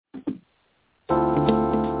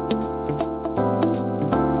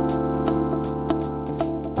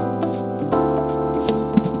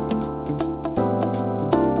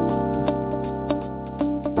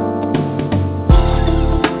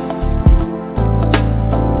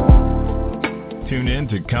Tune in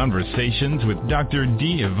to Conversations with Dr.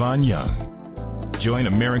 D. Yvonne Young. Join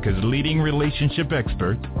America's leading relationship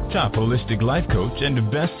expert, top holistic life coach,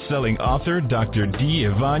 and best-selling author Dr. D.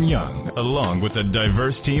 Yvonne Young, along with a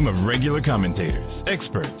diverse team of regular commentators,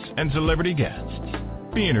 experts, and celebrity guests.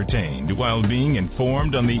 Be entertained while being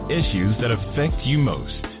informed on the issues that affect you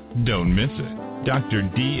most. Don't miss it. Dr.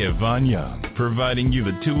 D. Yvonne Young, providing you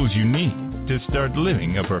the tools you need to start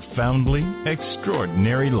living a profoundly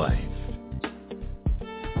extraordinary life.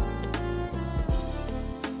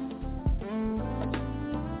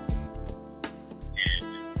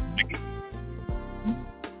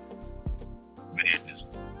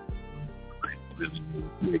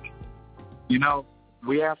 You know,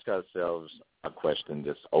 we ask ourselves a question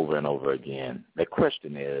just over and over again. The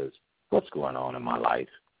question is, what's going on in my life?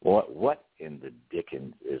 What in the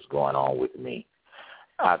dickens is going on with me?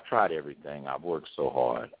 I've tried everything. I've worked so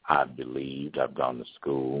hard. I've believed. I've gone to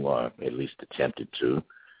school, or at least attempted to.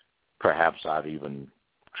 Perhaps I've even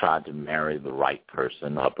tried to marry the right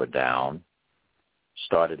person, up or down,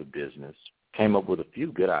 started a business, came up with a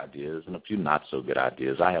few good ideas and a few not so good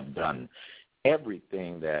ideas. I have done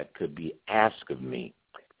everything that could be asked of me,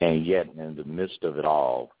 and yet in the midst of it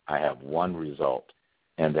all, I have one result,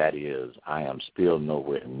 and that is I am still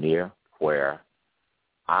nowhere near where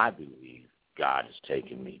I believe God has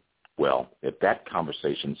taken me. Well, if that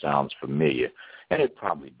conversation sounds familiar, and it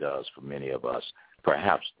probably does for many of us,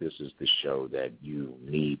 perhaps this is the show that you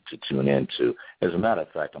need to tune into. As a matter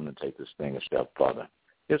of fact, I'm going to take this thing a step further.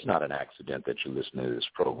 It's not an accident that you're listening to this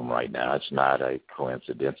program right now. It's not a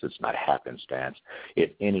coincidence. It's not happenstance.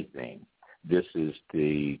 If anything, this is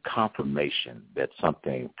the confirmation that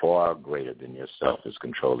something far greater than yourself is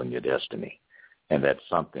controlling your destiny, and that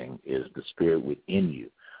something is the spirit within you.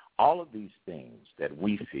 All of these things that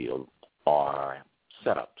we feel are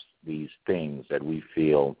setups, these things that we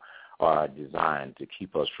feel are designed to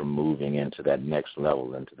keep us from moving into that next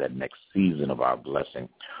level, into that next season of our blessing,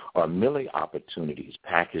 are merely opportunities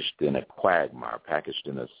packaged in a quagmire, packaged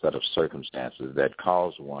in a set of circumstances that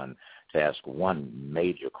cause one to ask one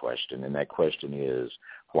major question, and that question is,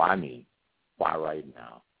 why me? Why right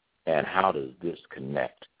now? And how does this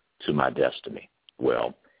connect to my destiny?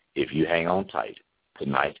 Well, if you hang on tight,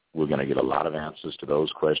 tonight we're going to get a lot of answers to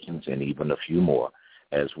those questions and even a few more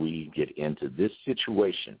as we get into this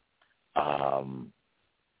situation,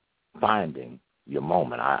 finding your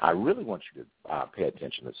moment. I really want you to pay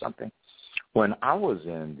attention to something. When I was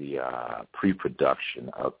in the pre-production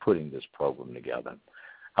of putting this program together,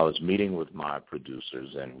 I was meeting with my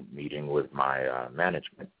producers and meeting with my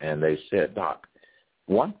management, and they said, Doc,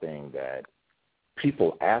 one thing that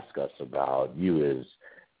people ask us about you is,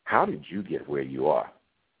 how did you get where you are?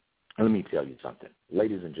 And let me tell you something.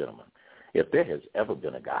 Ladies and gentlemen, if there has ever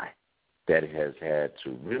been a guy that has had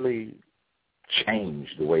to really change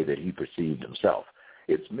the way that he perceived himself,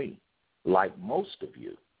 it's me. Like most of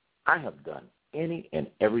you, I have done any and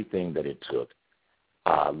everything that it took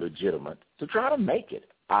legitimate to try to make it.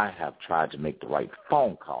 I have tried to make the right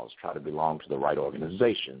phone calls, try to belong to the right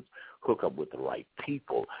organizations, hook up with the right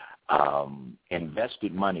people,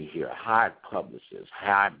 invested money here, hired publicists,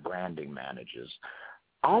 hired branding managers,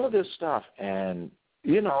 all of this stuff. And,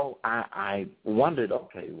 you know, I wondered,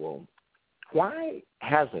 okay, well, why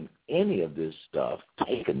hasn't any of this stuff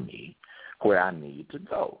taken me where I need to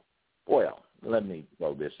go? Well, let me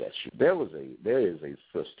throw this at you. There is a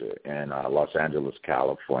sister in Los Angeles,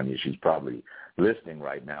 California. She's probably listening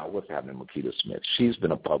right now. What's happening, Makita Smith? She's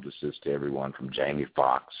been a publicist to everyone from Jamie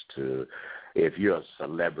Foxx to, if you're a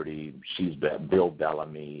celebrity, she's been Bill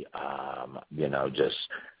Bellamy,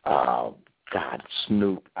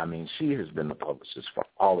 Snoop. I mean, she has been the publicist for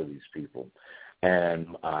all of these people. And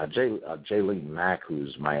Jaylene Mack,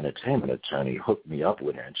 who's my entertainment attorney, hooked me up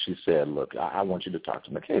with her, and she said, look, I want you to talk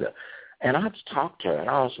to Makita. And I talked to her, and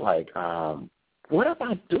I was like, what am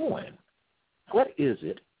I doing? What is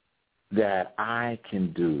it that I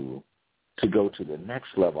can do to go to the next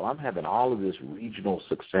level? I'm having all of this regional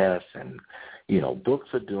success, and, you know, books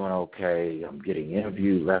are doing okay. I'm getting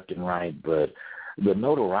interviews left and right, but the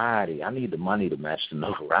notoriety, I need the money to match the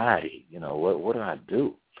notoriety. You know, what do I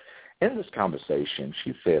do? In this conversation,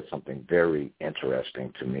 she said something very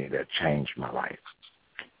interesting to me that changed my life.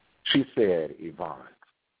 She said, Yvonne,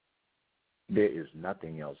 there is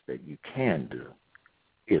nothing else that you can do.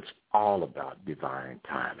 It's all about divine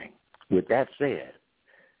timing. With that said,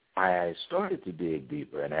 I started to dig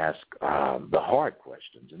deeper and ask the hard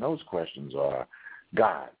questions, and those questions are,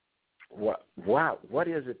 God, what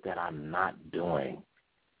is it that I'm not doing?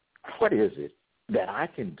 What is it that I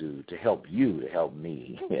can do to help you, to help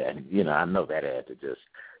me? And, you know, I know that had to just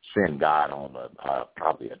send God on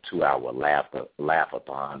probably a 2-hour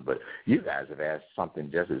laugh-a-thon, but you guys have asked something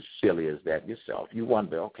just as silly as that yourself. You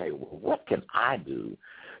wonder, okay, well, what can I do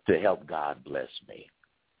to help God bless me?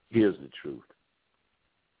 Here's the truth.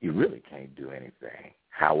 You really can't do anything.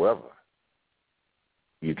 However,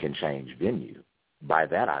 you can change venue. By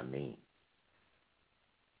that I mean,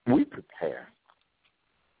 we prepare.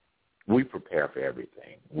 We prepare for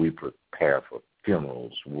everything. We prepare for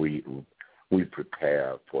funerals. We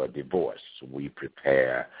prepare for divorce. We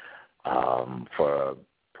prepare for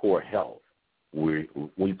poor health. We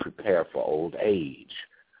prepare for old age.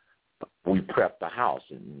 We prep the house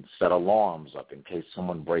and set alarms up in case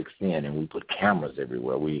someone breaks in, and we put cameras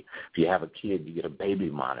everywhere. If you have a kid, you get a baby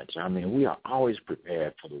monitor. I mean, we are always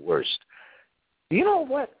prepared for the worst. You know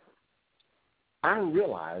what? I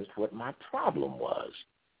realized what my problem was.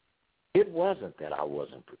 It wasn't that I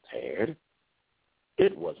wasn't prepared.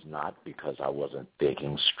 It was not because I wasn't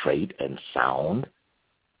thinking straight and sound.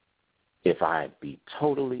 If I'd be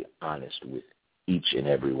totally honest with each and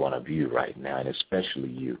every one of you right now, and especially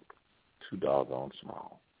you, too doggone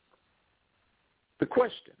small. The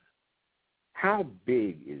question, how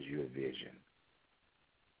big is your vision?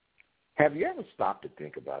 Have you ever stopped to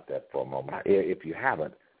think about that for a moment? If you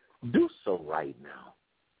haven't, do so right now.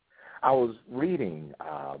 I was reading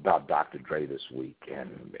about Dr. Dre this week,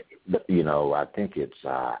 and, I think it's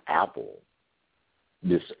Apple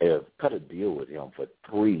cut a deal with him for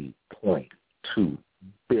 $3.2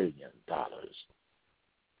 billion.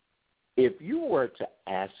 If you were to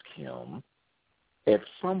ask him at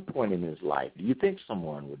some point in his life, do you think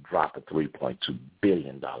someone would drop a $3.2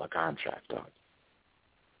 billion contract on him?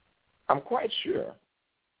 I'm quite sure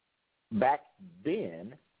back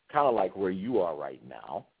then, kind of like where you are right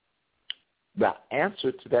now, the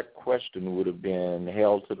answer to that question would have been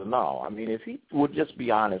held to the no. I mean, if he would just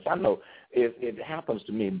be honest, I know if it happens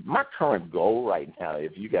to me, my current goal right now,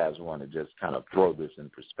 if you guys want to just kind of throw this in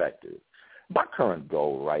perspective, my current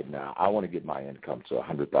goal right now, I want to get my income to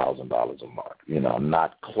 $100,000 a month. I'm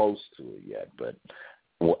not close to it yet, but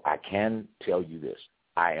I can tell you this.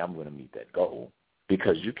 I am going to meet that goal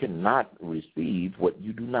because you cannot receive what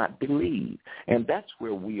you do not believe. And that's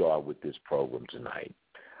where we are with this program tonight.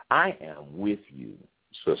 I am with you,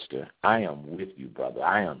 sister. I am with you, brother.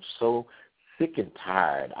 I am so sick and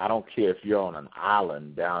tired. I don't care if you're on an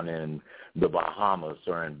island down in the Bahamas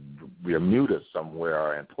or in Bermuda somewhere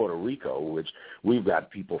or in Puerto Rico, which we've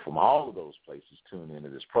got people from all of those places tuned into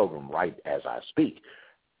this program right as I speak.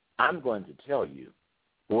 I'm going to tell you,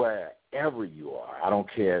 wherever you are, I don't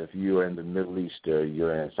care if you're in the Middle East or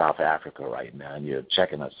you're in South Africa right now and you're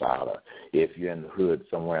checking us out, or if you're in the hood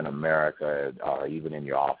somewhere in America or even in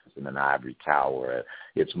your office in an ivory tower,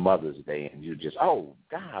 it's Mother's Day and you just, oh,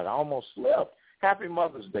 God, I almost slept. Happy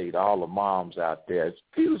Mother's Day to all the moms out there.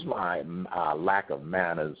 Excuse my lack of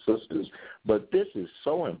manners, sisters, but this is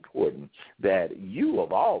so important that you,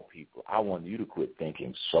 of all people, I want you to quit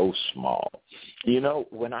thinking so small.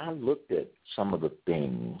 When I looked at some of the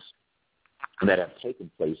things that have taken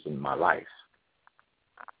place in my life,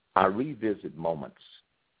 I revisit moments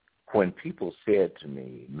when people said to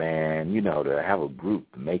me, man, to have a group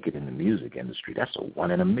make it in the music industry, that's a 1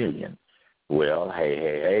 in a million. Well,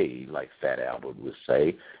 hey, like Fat Albert would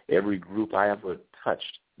say, every group I ever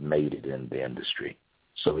touched made it in the industry.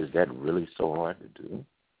 So is that really so hard to do?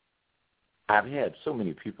 I've had so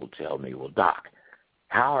many people tell me, well, Doc,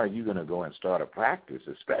 how are you going to go and start a practice,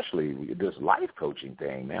 especially this life coaching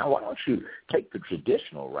thing, man? Why don't you take the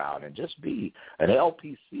traditional route and just be an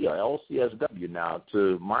LPC or LCSW now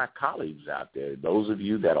to my colleagues out there, those of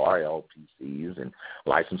you that are LPCs and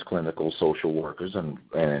licensed clinical social workers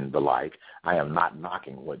and the like. I am not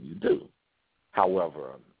knocking what you do.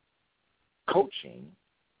 However, coaching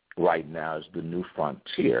right now is the new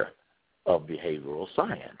frontier of behavioral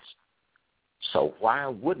science. So why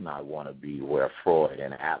wouldn't I want to be where Freud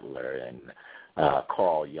and Adler and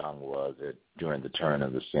Carl Jung was during the turn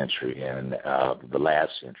of the century and the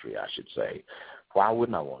last century, I should say? Why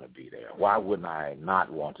wouldn't I want to be there? Why wouldn't I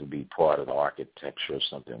not want to be part of the architecture of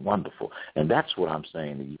something wonderful? And that's what I'm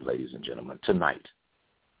saying to you, ladies and gentlemen, tonight.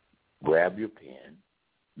 Grab your pen,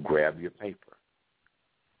 grab your paper.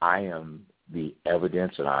 I am the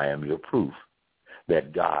evidence and I am your proof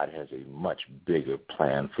that God has a much bigger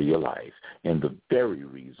plan for your life, and the very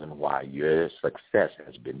reason why your success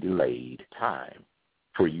has been delayed. Time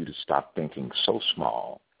for you to stop thinking so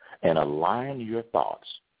small and align your thoughts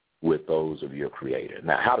with those of your Creator.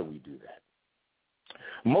 Now, how do we do that?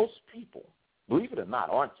 Most people, believe it or not,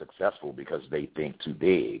 aren't successful because they think too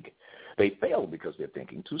big. They fail because they're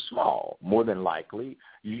thinking too small. More than likely,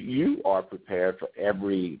 you are prepared for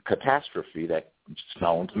every catastrophe that's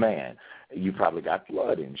known to man. You probably got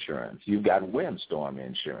flood insurance. You've got windstorm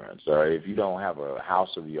insurance. Or if you don't have a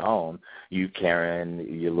house of your own, you carrying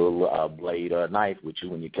your little blade or knife with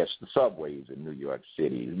you when you catch the subways in New York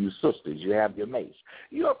City. You sisters, you have your mace.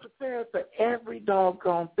 You are prepared for every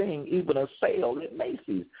doggone thing, even a sale at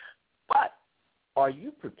Macy's. But are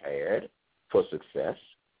you prepared for success?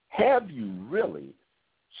 Have you really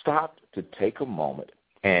stopped to take a moment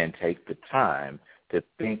and take the time to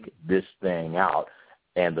think this thing out?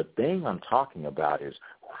 And the thing I'm talking about is,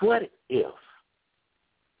 what if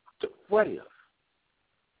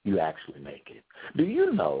you actually make it? Do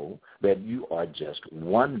you know that you are just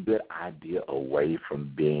one good idea away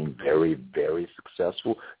from being very, very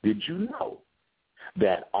successful? Did you know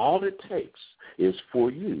that all it takes is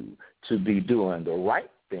for you to be doing the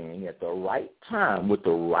right thing at the right time with the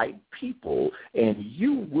right people, and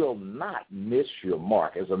you will not miss your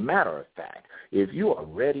mark? As a matter of fact, if you are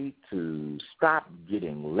ready to stop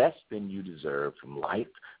getting less than you deserve from life,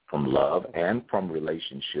 from love, and from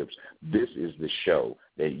relationships, this is the show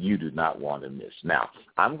that you do not want to miss. Now,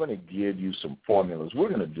 I'm going to give you some formulas. We're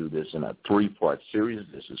going to do this in a 3-part series.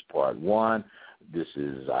 This is part 1. This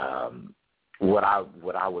is what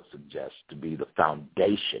I would suggest to be the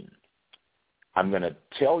foundation. I'm going to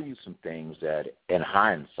tell you some things that, in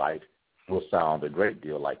hindsight, will sound a great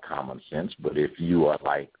deal like common sense, but if you are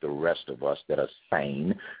like the rest of us that are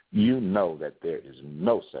sane, you know that there is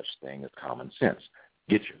no such thing as common sense.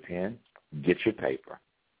 Get your pen, get your paper,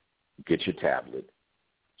 get your tablet,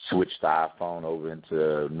 switch the iPhone over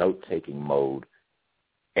into note-taking mode.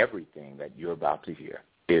 Everything that you're about to hear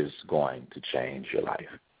is going to change your life.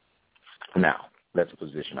 Now, let's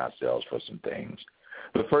position ourselves for some things.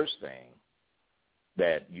 The first thing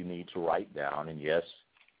that you need to write down, and yes,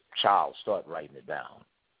 child, start writing it down.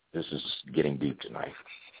 This is getting deep tonight.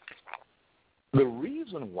 The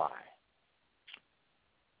reason why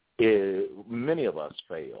many of us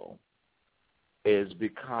fail is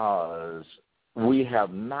because we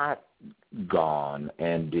have not gone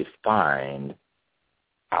and defined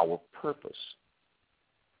our purpose.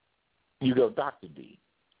 You go, Dr. D,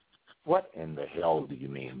 what in the hell do you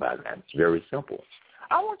mean by that? It's very simple.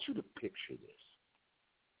 I want you to picture this.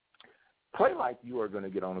 Play like you are going to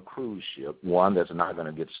get on a cruise ship, one that's not going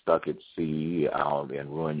to get stuck at sea and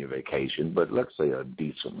ruin your vacation, but let's say a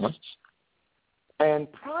decent one. And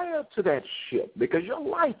prior to that ship, because your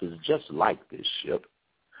life is just like this ship,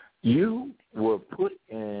 you were put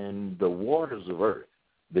in the waters of earth,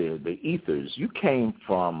 the ethers. You came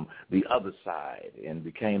from the other side and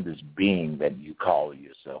became this being that you call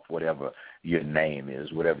yourself, whatever your name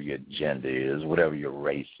is, whatever your gender is, whatever your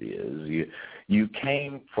race is. You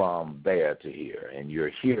came from there to here, and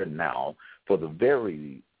you're here now for the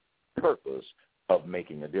very purpose of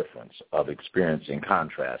making a difference, of experiencing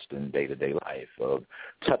contrast in day-to-day life, of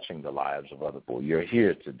touching the lives of other people. You're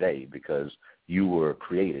here today because you were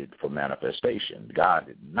created for manifestation. God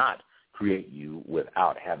did not create you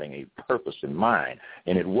without having a purpose in mind,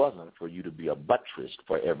 and it wasn't for you to be a buttress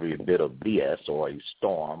for every bit of BS or a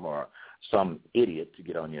storm or some idiot to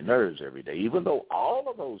get on your nerves every day. Even though all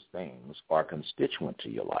of those things are constituent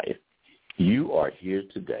to your life, you are here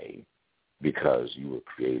today because you were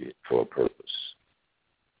created for a purpose.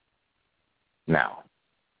 Now,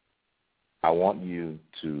 I want you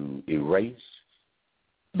to erase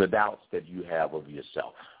the doubts that you have of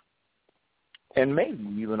yourself, and maybe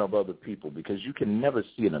even of other people, because you can never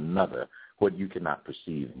see in another what you cannot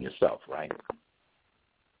perceive in yourself, right?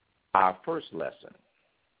 Our first lesson,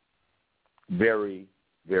 very,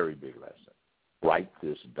 very big lesson. Write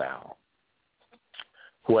this down.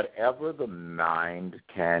 Whatever the mind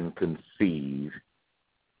can conceive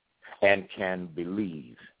and can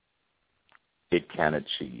believe, it can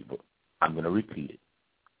achieve. I'm going to repeat it.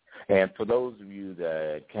 And for those of you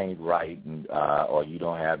that can't write or you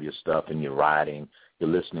don't have your stuff and you're riding, you're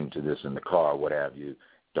listening to this in the car, what have you,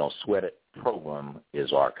 don't sweat it. Program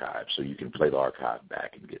is archived, so you can play the archive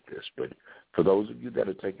back and get this. But for those of you that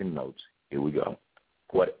are taking notes, here we go.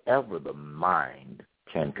 Whatever the mind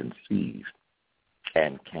can conceive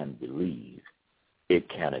and can believe, it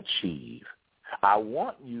can achieve. I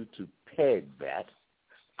want you to peg that,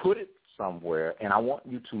 put it somewhere, and I want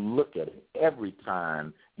you to look at it every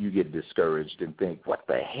time you get discouraged and think, what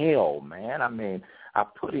the hell, man? I mean, I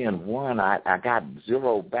put in 1, I got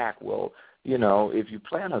 0 back. Well, you know, if you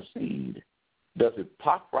plant a seed Does it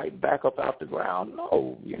pop right back up out the ground?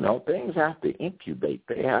 No. Things have to incubate.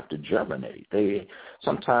 They have to germinate.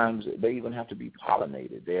 Sometimes they even have to be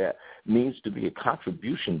pollinated. There needs to be a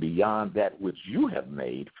contribution beyond that which you have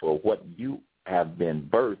made for what you have been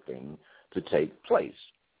birthing to take place.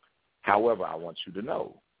 However, I want you to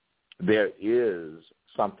know there is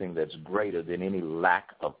something that's greater than any lack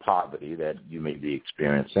of poverty that you may be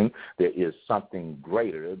experiencing. There is something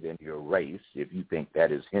greater than your race, if you think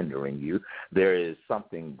that is hindering you. There is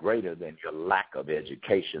something greater than your lack of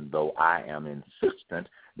education, though I am insistent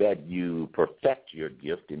that you perfect your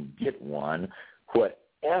gift and get one.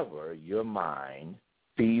 Whatever your mind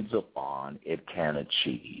feeds upon, it can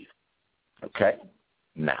achieve. Okay?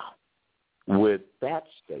 Now, with that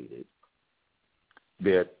stated,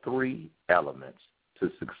 there are three elements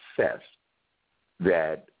to success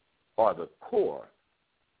that are the core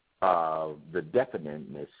of the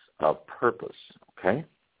definiteness of purpose, okay?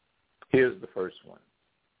 Here's the first one.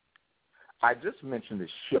 I just mentioned the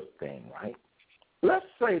ship thing, right? Let's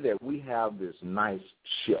say that we have this nice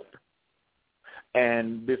ship,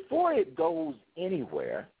 and before it goes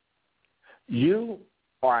anywhere, you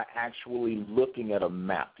are actually looking at a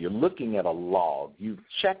map. You're looking at a log. You've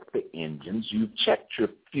checked the engines. You've checked your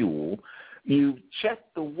fuel. You've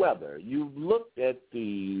checked the weather. You've looked at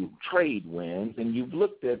the trade winds, and you've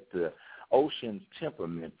looked at the ocean's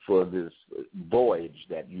temperament for this voyage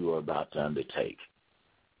that you are about to undertake.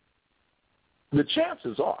 The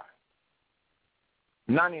chances are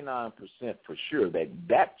 99% for sure that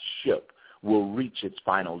that ship will reach its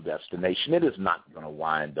final destination. It is not going to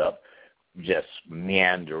wind up just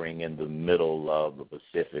meandering in the middle of the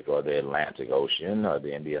Pacific or the Atlantic Ocean or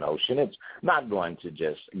the Indian Ocean. It's not going to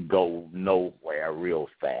just go nowhere real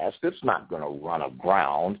fast. It's not going to run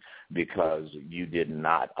aground because you did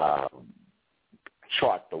not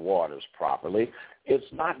chart the waters properly. It's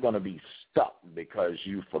not going to be stuck because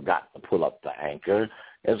you forgot to pull up the anchor.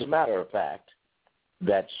 As a matter of fact,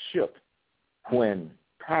 that ship, when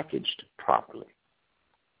packaged properly,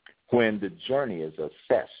 when the journey is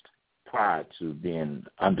assessed prior to being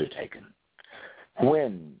undertaken,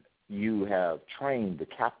 when you have trained the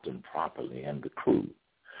captain properly and the crew,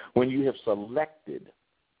 when you have selected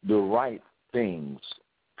the right things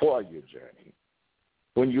for your journey,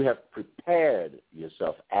 when you have prepared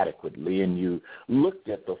yourself adequately and you looked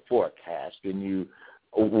at the forecast and you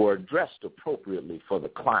were dressed appropriately for the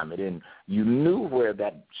climate and you knew where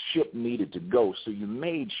that ship needed to go, so you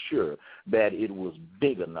made sure that it was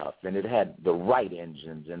big enough and it had the right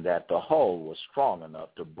engines and that the hull was strong enough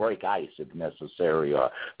to break ice if necessary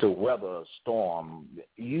or to weather a storm.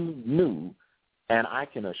 You knew, and I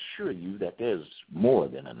can assure you that there's more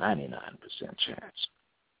than a 99% chance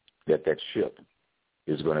that that ship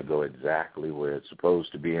is going to go exactly where it's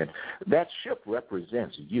supposed to be. And that ship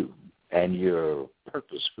represents you and your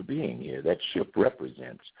purpose for being here. That ship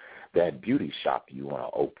represents that beauty shop you want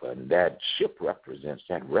to open. That ship represents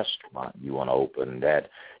that restaurant you want to open. That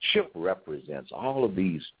ship represents all of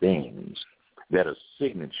these things that are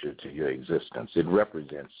signature to your existence. It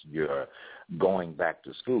represents your going back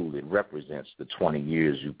to school. It represents the 20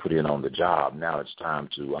 years you put in on the job. Now it's time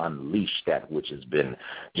to unleash that which has been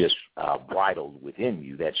just bridled within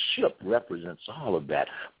you. That ship represents all of that.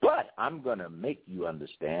 But I'm going to make you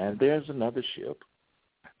understand there's another ship,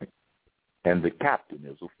 and the captain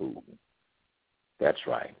is a fool. That's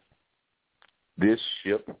right. This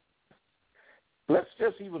ship, let's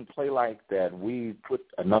just even play like that. We put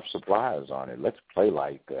enough supplies on it. Let's play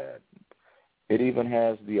like that. It even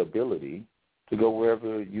has the ability to go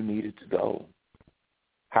wherever you need it to go.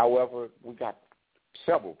 However, we got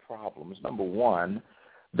several problems. Number one,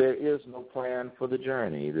 there is no plan for the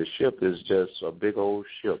journey. The ship is just a big old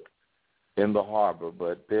ship in the harbor,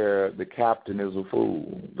 but the captain is a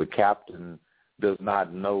fool. The captain does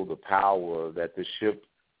not know the power that the ship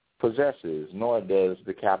possesses, nor does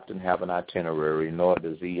the captain have an itinerary, nor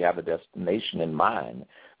does he have a destination in mind.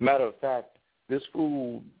 Matter of fact, this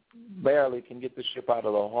fool barely can get the ship out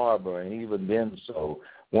of the harbor, and even then so,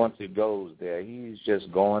 once it goes there, he's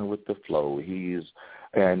just going with the flow.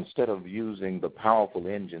 Instead of using the powerful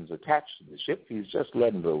engines attached to the ship, he's just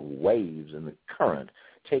letting the waves and the current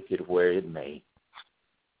take it where it may.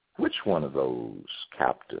 Which one of those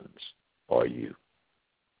captains are you?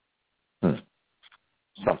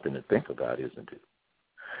 Something to think about, isn't it?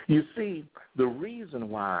 You see, the reason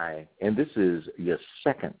why, and this is your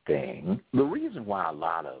second thing, the reason why a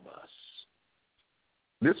lot of us,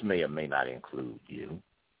 this may or may not include you,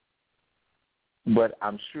 but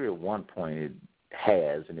I'm sure at one point it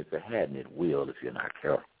has, and if it hadn't, it will if you're not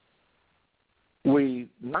careful. We've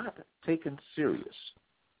not taken serious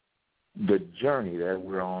the journey that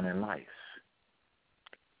we're on in life.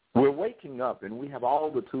 We're waking up, and we have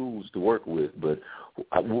all the tools to work with, but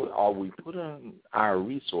are we putting our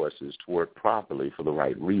resources to work properly for the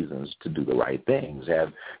right reasons to do the right things?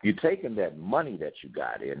 Have you taken that money that you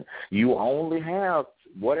got in? You only have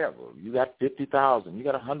whatever. You got 50,000, you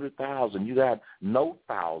got 100,000, you got no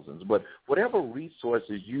thousands, but whatever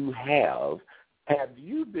resources you have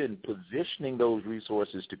you been positioning those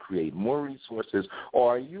resources to create more resources,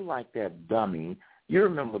 or are you like that dummy? You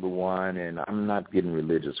remember the one, and I'm not getting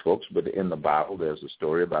religious, folks, but in the Bible there's a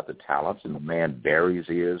story about the talents, and the man buries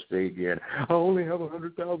his thing in. I only have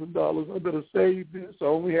 $100,000. I better save this. I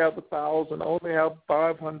only have 1,000. I only have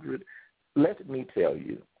 500. Let me tell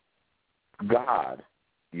you, God,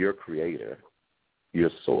 your creator,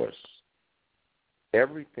 your source,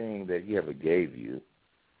 everything that he ever gave you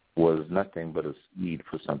was nothing but a seed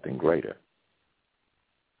for something greater.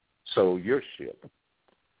 So your ship,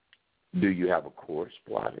 do you have a course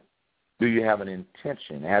plotted? Do you have an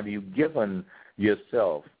intention? Have you given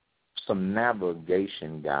yourself some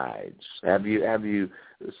navigation guides? Have you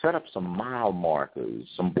set up some mile markers,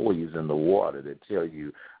 some buoys in the water that tell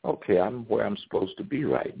you, okay, I'm where I'm supposed to be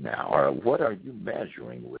right now? Or what are you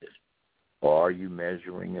measuring with? Or are you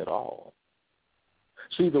measuring at all?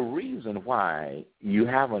 See, the reason why you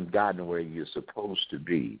haven't gotten where you're supposed to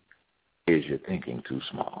be is you're thinking too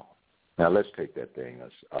small. Now, let's take that thing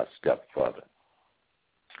a step further.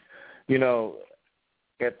 You know,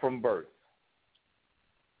 from birth,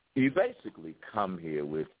 you basically come here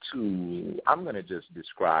with two, I'm going to just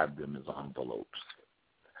describe them as envelopes.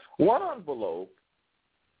 One envelope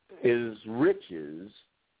is riches.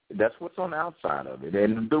 That's what's on the outside of it.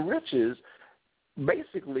 And the riches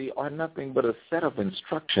basically are nothing but a set of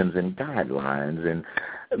instructions and guidelines.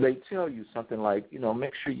 And they tell you something like, you know,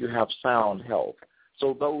 make sure you have sound health.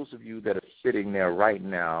 So those of you that are sitting there right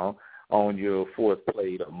now on your fourth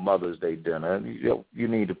plate of Mother's Day dinner, you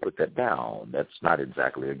need to put that down. That's not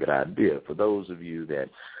exactly a good idea. For those of you that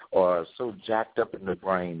are so jacked up in the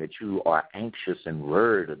brain that you are anxious and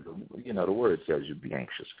worried, you know, the word says you be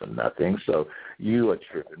anxious for nothing. So you are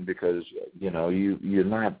tripping because, you know, you're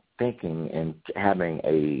not thinking and having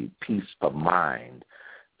a peace of mind.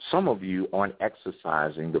 Some of you aren't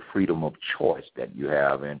exercising the freedom of choice that you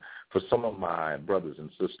have. And for some of my brothers and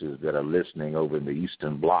sisters that are listening over in the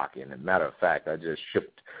Eastern Bloc, and as a matter of fact, I just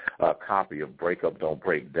shipped a copy of Break Up, Don't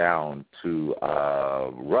Break Down to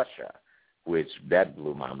Russia, which that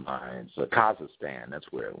blew my mind. So Kazakhstan, that's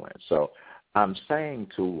where it went. So I'm saying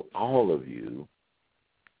to all of you,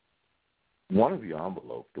 one of your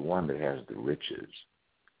envelope, the one that has the riches,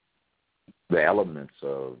 the elements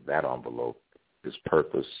of that envelope is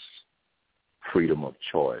purpose, freedom of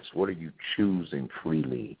choice. What are you choosing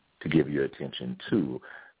freely to give your attention to?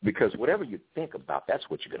 Because whatever you think about, that's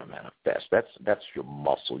what you're going to manifest. That's your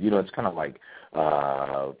muscle. You know, it's kind of like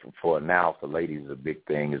for ladies, the big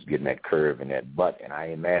thing is getting that curve in that butt. And I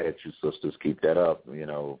ain't mad at you, sisters. Keep that up. You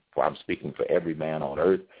know, I'm speaking for every man on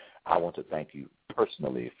earth. I want to thank you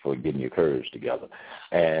personally for getting your curves together.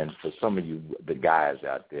 And for some of you, the guys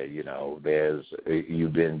out there, you know,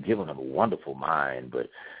 you've been given a wonderful mind, but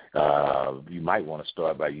you might want to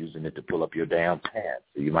start by using it to pull up your damn pants.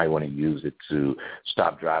 You might want to use it to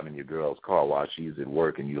stop driving your girl's car while she's at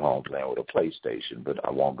work and you home playing with a PlayStation, but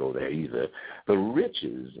I won't go there either. The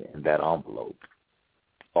riches in that envelope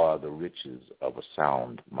are the riches of a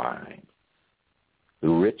sound mind, the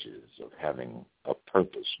riches of having a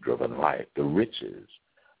purpose-driven life, the riches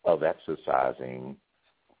of exercising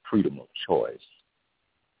freedom of choice,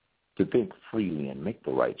 to think freely and make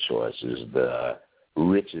the right choices, the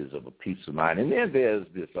riches of a peace of mind. And then there's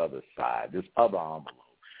this other side. This other envelope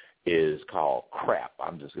is called crap.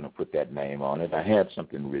 I'm just going to put that name on it. I had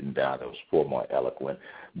something written down that was far more eloquent,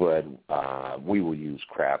 but we will use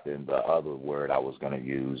crap. And the other word I was going to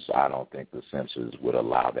use, I don't think the censors would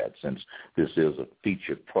allow that. Since this is a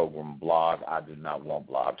featured program blog, I do not want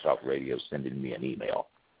Blog Talk Radio sending me an email.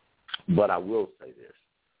 But I will say this.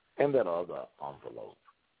 In that other envelope,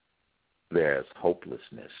 there's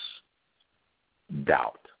hopelessness,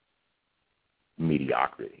 doubt,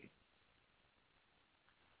 mediocrity,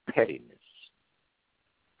 pettiness,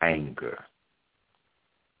 anger.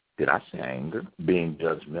 Did I say anger? Being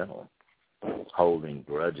judgmental, holding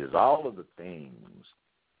grudges, all of the things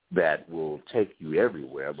that will take you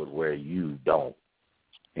everywhere but where you don't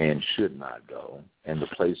and should not go, and the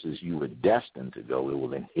places you were destined to go, it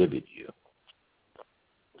will inhibit you.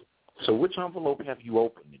 So which envelope have you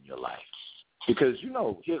opened in your life? Because, you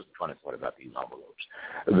know, here's the funny part about these envelopes.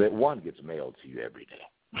 That one gets mailed to you every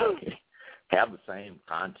day. Have the same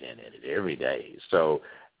content in it every day. So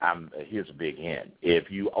here's a big hint. If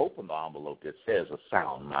you open the envelope that says a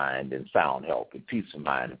sound mind and sound health and peace of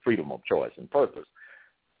mind and freedom of choice and purpose,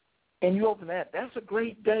 and you open that, that's a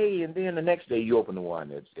great day. And then the next day you open the one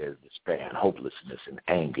that says despair and hopelessness and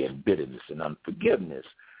anger and bitterness and unforgiveness.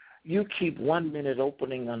 You keep 1 minute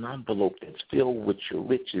opening an envelope that's filled with your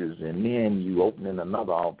riches, and then you open in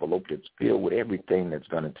another envelope that's filled with everything that's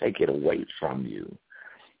going to take it away from you.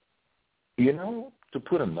 You know, to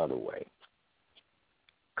put another way,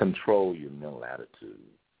 control your mental attitude.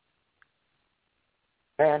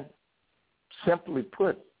 And simply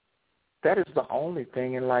put, that is the only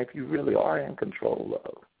thing in life you really are in control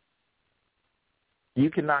of. You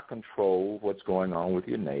cannot control what's going on with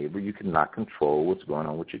your neighbor. You cannot control what's going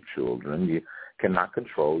on with your children. You cannot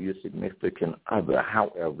control your significant other.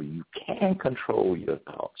 However, you can control your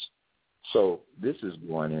thoughts. So this is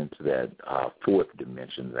going into that fourth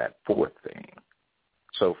dimension, that fourth thing.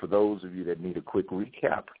 So for those of you that need a quick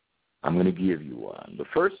recap, I'm going to give you one. The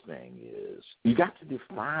first thing is you got to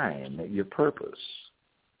define your purpose.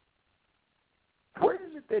 What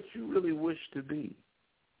is it that you really wish to be?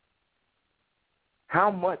 How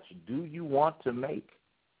much do you want to make?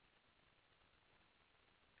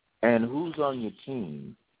 And who's on your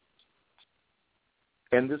team?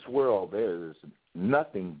 In this world, there is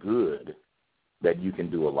nothing good that you can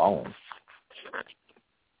do alone.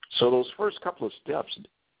 So those first couple of steps,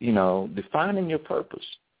 you know, defining your purpose.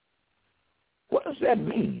 What does that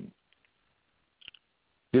mean?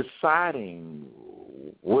 Deciding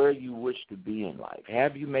where you wish to be in life.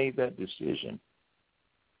 Have you made that decision?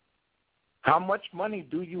 How much money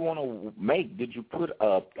do you want to make? Did you put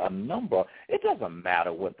a number? It doesn't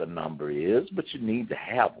matter what the number is, but you need to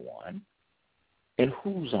have one. And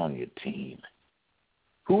who's on your team?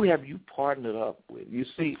 Who have you partnered up with? You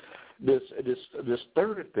see, this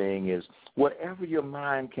third thing is whatever your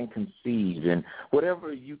mind can conceive and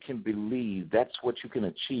whatever you can believe, that's what you can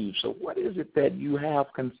achieve. So what is it that you have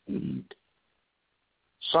conceived?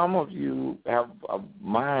 Some of you have a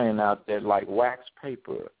mind out there like wax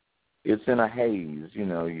paper. It's in a haze. You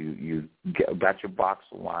know, you got your box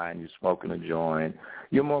of wine, you're smoking a joint.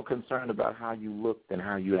 You're more concerned about how you look than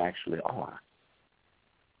how you actually are.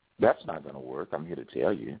 That's not going to work, I'm here to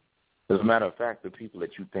tell you. As a matter of fact, the people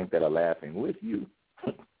that you think that are laughing with you,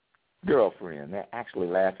 girlfriend, they're actually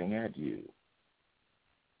laughing at you.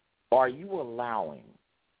 Are you allowing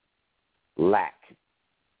lack,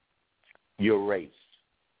 your race,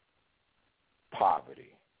 poverty,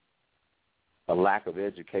 a lack of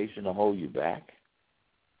education to hold you back?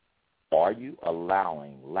 Are you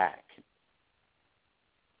allowing lack,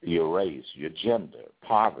 your race, your gender,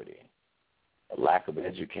 poverty, a lack of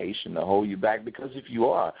education to hold you back? Because if you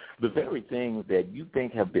are, the very things that you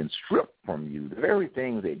think have been stripped from you, the very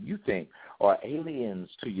things that you think are aliens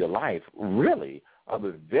to your life, really are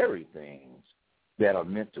the very things that are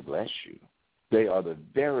meant to bless you. They are the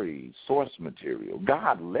very source material.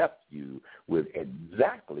 God left you with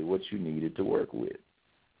exactly what you needed to work with.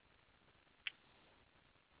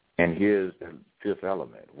 And here's the fifth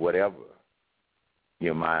element. Whatever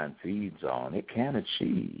your mind feeds on, it can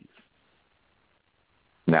achieve.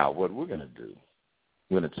 Now, what we're going to do,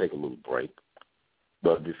 we're going to take a little break.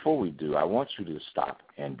 But before we do, I want you to stop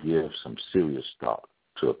and give some serious thought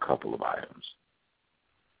to a couple of items.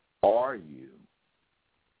 Are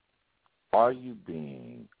you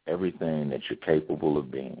being everything that you're capable of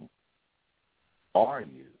being? Are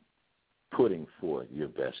you putting forth your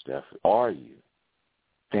best effort? Are you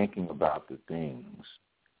thinking about the things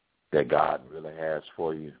that God really has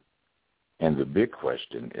for you? And the big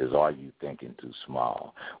question is, are you thinking too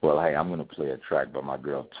small? Well, hey, I'm going to play a track by my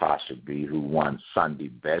girl Tasha B, who won Sunday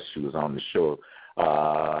Best. She was on the show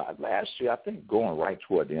last year, I think going right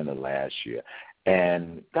toward the end of last year.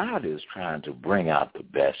 And God is trying to bring out the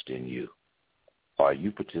best in you. Are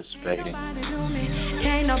you participating?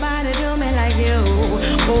 Can't nobody do me like you.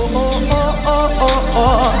 Oh, oh, oh, oh, oh,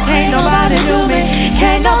 oh. Can't nobody do me.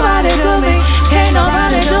 Can't nobody do me. Can't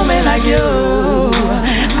nobody do me like you.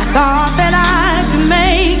 I thought that I could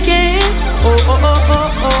make it. Oh, oh, oh,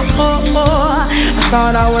 oh, oh, oh, oh. I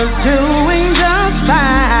thought I was doing just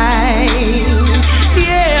fine.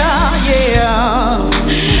 Yeah, yeah.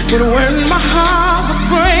 But when my heart was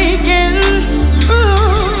breaking,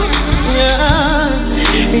 ooh, yeah.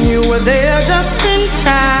 You were there just in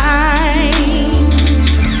time.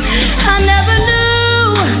 I never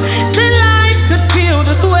knew that life could feel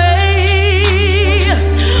this way.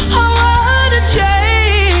 Oh, what a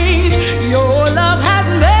change your love has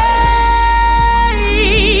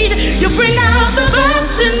made. You bring out the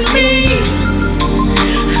best in me.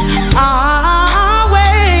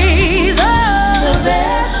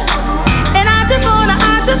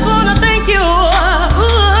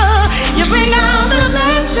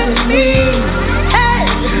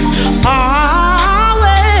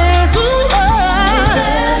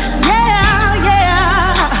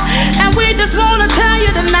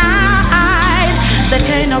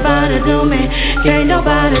 do me, can't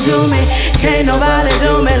nobody do me, can't nobody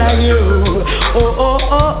do me like you. Oh, oh,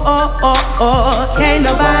 oh, oh, oh, oh, can't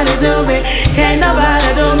nobody do me, can't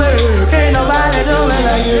nobody do me, can't nobody do me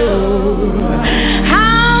like you.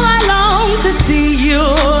 How I long to see you.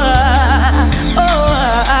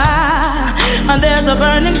 There's a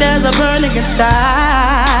burning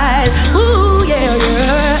inside. Ooh, yeah,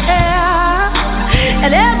 yeah.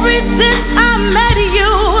 And ever since I met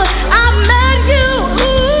you,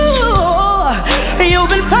 ooh, you've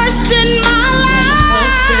been first in my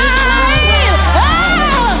life.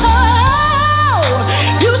 Oh,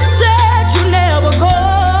 you said you never go.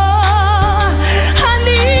 I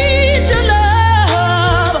need your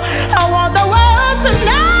love. I want the world to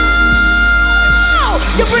know.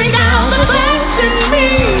 You bring out the best in me.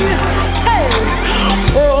 Hey,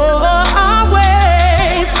 oh,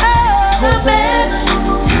 always, the best.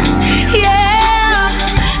 Yeah,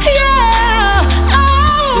 yeah.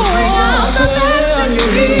 Oh, the best in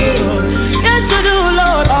me. Yes, you do,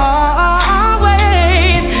 Lord.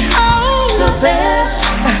 Always, oh, the best.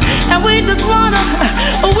 And we just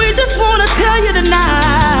wanna tell you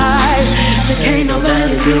tonight that can't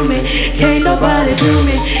nobody do me, can't nobody do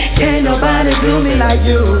me, can't nobody do me like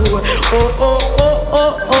you. Oh, oh, oh,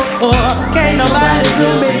 oh, oh, oh. Can't nobody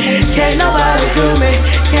do me, can't nobody do me,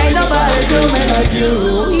 can't nobody do me like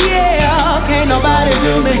you. Yeah, can't nobody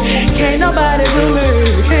do me, can't nobody do me,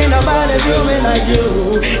 can't nobody do me like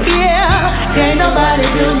you. Yeah, can't nobody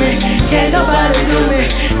do me, can't nobody do me,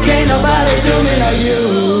 can't nobody do me like you.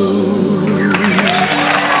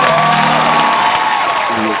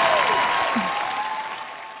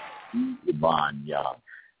 Yvonne Young.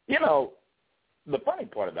 You know, the funny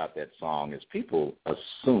part about that song is people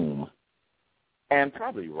assume, and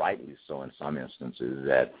probably rightly so in some instances,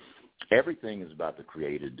 that everything is about the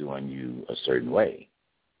Creator doing you a certain way.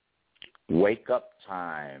 Wake up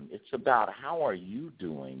time, it's about how are you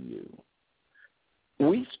doing you.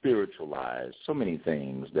 We spiritualize so many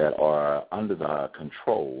things that are under the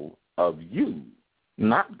control of you,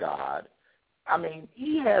 not God. I mean,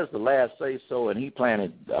 he has the last say-so, and he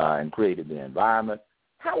planted and created the environment.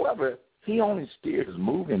 However, he only steers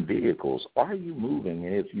moving vehicles. Are you moving?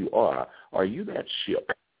 And if you are you that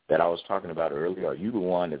ship that I was talking about earlier? Are you the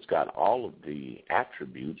one that's got all of the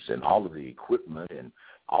attributes and all of the equipment and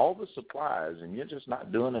all the supplies, and you're just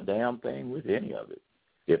not doing a damn thing with any of it?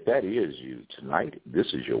 If that is you tonight,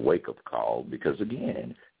 this is your wake-up call, because,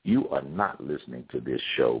 again, you are not listening to this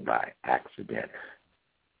show by accident.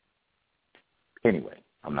 Anyway,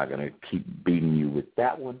 I'm not going to keep beating you with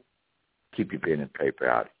that one. Keep your pen and paper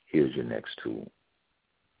out. Here's your next tool.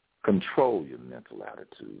 Control your mental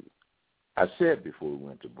attitude. I said before we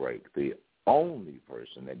went to break, the only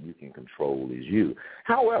person that you can control is you.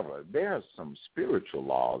 However, there are some spiritual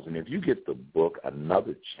laws, and if you get the book,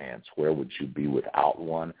 Another Chance, Where Would You Be Without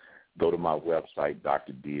One? Go to my website,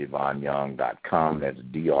 drdivanyong.com. That's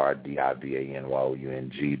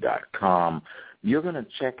DRDIVANYOUNG.com. You're going to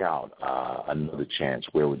check out Another Chance,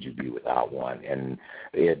 Where Would You Be Without One? And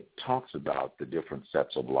it talks about the different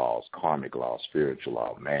sets of laws, karmic law, spiritual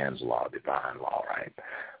law, man's law, divine law, right?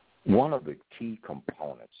 One of the key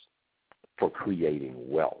components for creating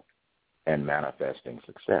wealth and manifesting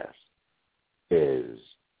success is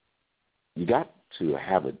you got to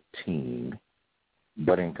have a team,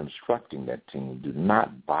 but in constructing that team, do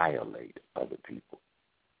not violate other people.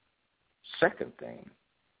 Second thing,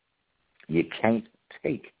 you can't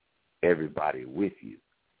take everybody with you,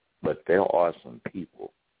 but there are some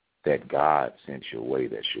people that God sent your way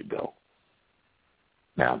that should go.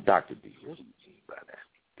 Now, Dr. D, what do you mean by that?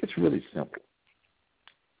 It's really simple.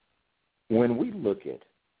 When we look at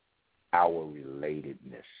our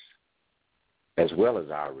relatedness as well as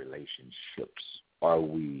our relationships, have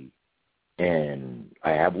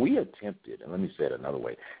we attempted, and let me say it another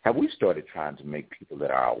way, have we started trying to make people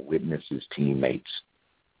that are our witnesses teammates?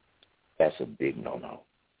 That's a big no-no.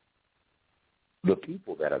 The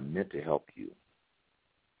people that are meant to help you,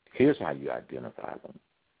 here's how you identify them.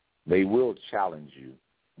 They will challenge you,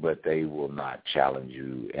 but they will not challenge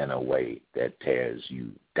you in a way that tears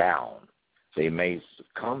you down. They may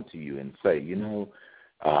come to you and say,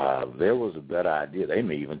 there was a better idea. They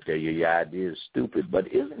may even tell you your idea is stupid,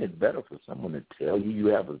 but isn't it better for someone to tell you you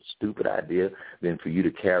have a stupid idea than for you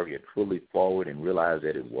to carry it fully forward and realize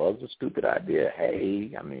that it was a stupid idea?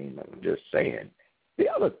 Hey, I'm just saying. The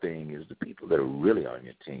other thing is the people that are really on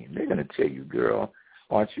your team, they're going to tell you, girl,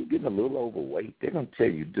 aren't you getting a little overweight? They're going to tell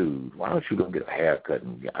you, dude, why don't you go get a haircut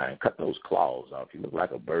and cut those claws off? You look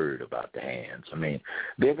like a bird about the hands.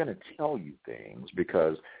 They're going to tell you things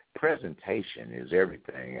because presentation is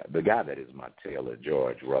everything. The guy that is my tailor,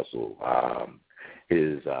 George Russell,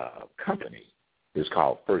 His company is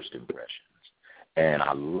called First Impressions, and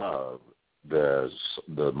I love the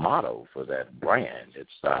motto for that brand.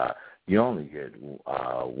 It's you only get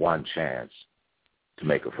one chance to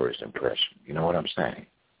make a first impression. You know what I'm saying?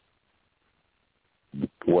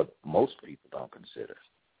 What most people don't consider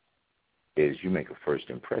is you make a first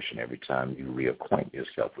impression every time you reacquaint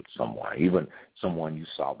yourself with someone, even someone you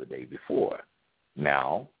saw the day before.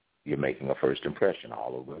 Now you're making a first impression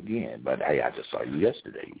all over again. But, hey, I just saw you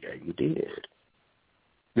yesterday. Yeah, you did.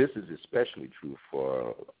 This is especially true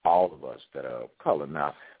for all of us that are of color.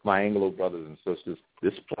 Now, my Anglo brothers and sisters,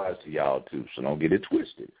 this applies to y'all too, so don't get it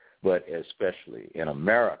twisted. But especially in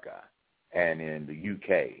America and in the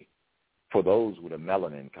UK, for those with a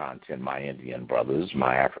melanin content, my Indian brothers,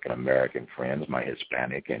 my African-American friends, my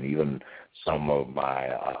Hispanic, and even some of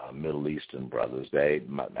my Middle Eastern brothers,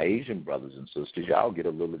 my Asian brothers and sisters, y'all get a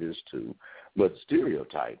little of this too. But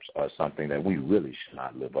stereotypes are something that we really should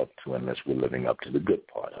not live up to unless we're living up to the good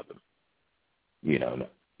part of them. You know,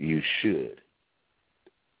 you should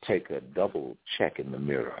take a double check in the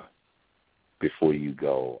mirror before you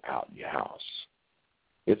go out your house.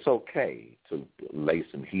 It's okay to lay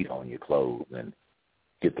some heat on your clothes and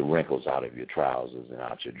get the wrinkles out of your trousers and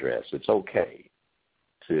out your dress. It's okay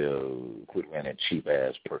to quit renting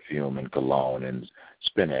cheap-ass perfume and cologne and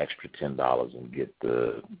spend an extra $10 and get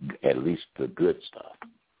at least the good stuff,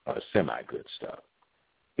 or semi-good stuff.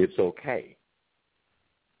 It's okay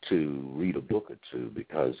to read a book or two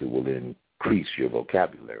because it will increase your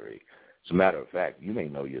vocabulary. As a matter of fact, you may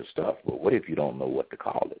know your stuff, but what if you don't know what to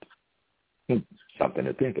call it? Something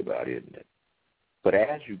to think about, isn't it? But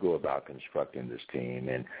as you go about constructing this team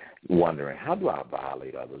and wondering, how do I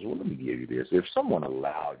violate others? Well, let me give you this. If someone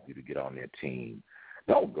allowed you to get on their team,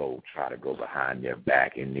 don't go try to go behind their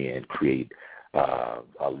back and then create a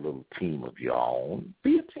little team of your own.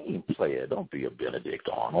 Be a team player. Don't be a Benedict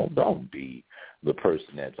Arnold. Don't be the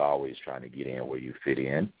person that's always trying to get in where you fit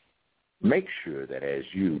in. Make sure that as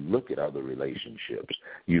you look at other relationships,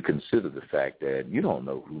 you consider the fact that you don't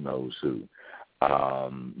know who knows who.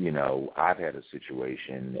 You know, I've had a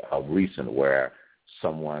situation of recent where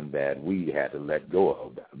someone that we had to let go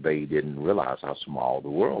of, they didn't realize how small the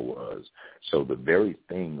world was. So the very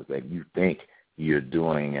things that you think you're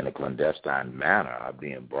doing in a clandestine manner are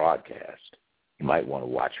being broadcast. You might want to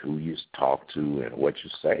watch who you talk to and what you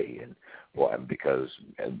say, and because,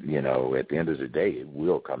 you know, at the end of the day, it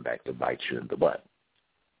will come back to bite you in the butt.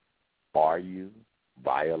 Are you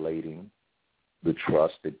violating the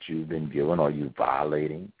trust that you've been given? Are you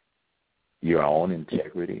violating your own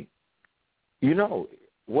integrity? You know,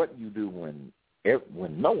 what you do when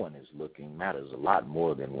no one is looking matters a lot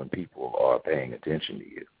more than when people are paying attention to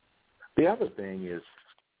you. The other thing is,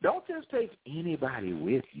 don't just take anybody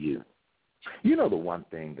with you. You know, the one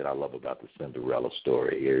thing that I love about the Cinderella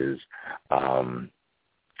story is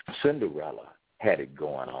Cinderella had it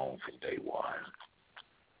going on from day one.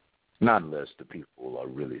 Not unless the people are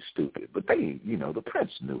really stupid. But they, you know, the prince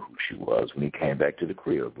knew who she was when he came back to the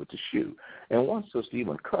crib with the shoe. And one sister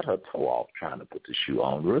even cut her toe off trying to put the shoe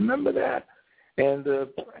on. Remember that? And the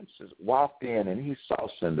prince walked in, and he saw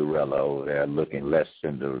Cinderella over there looking less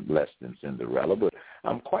than Cinderella. But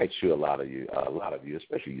I'm quite sure a lot of you,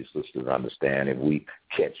 especially your sisters, understand if we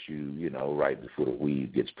catch you, you know, right before the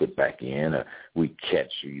weave gets put back in, or we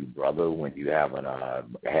catch you, brother, when you haven't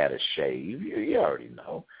had a shave, you already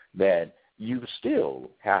know that you still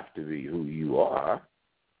have to be who you are.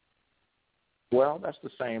 Well, that's the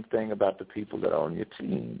same thing about the people that are on your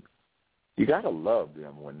team. You got to love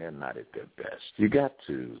them when they're not at their best. You got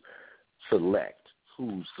to select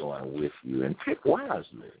who's going with you and pick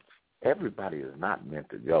wisely. Everybody is not meant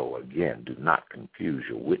to go. Again, do not confuse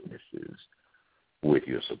your witnesses with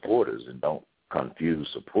your supporters, and don't confuse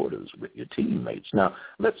supporters with your teammates. Now,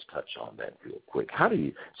 let's touch on that real quick.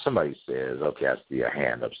 Somebody says, okay, I see a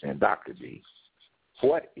hand up saying, Dr. D,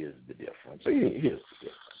 what is the difference? Here's the difference.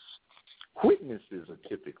 Witnesses are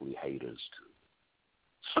typically haters too.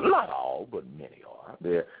 Not all, but many are.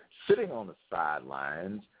 They're sitting on the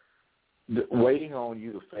sidelines, waiting on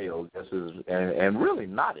you to fail, and really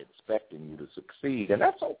not expecting you to succeed. And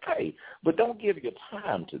that's okay, but don't give your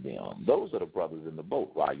time to them. Those are the brothers in the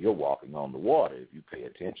boat while you're walking on the water. If you pay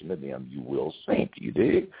attention to them, you will sink. You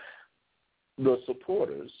dig? The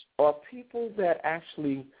supporters are people that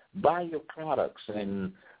actually buy your products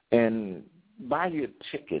and buy your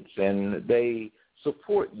tickets, and they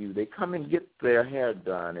support you. They come and get their hair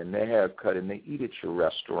done and their hair cut, and they eat at your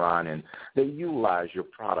restaurant, and they utilize your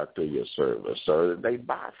product or your service, or they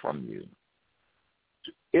buy from you.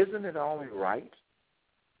 Isn't it only right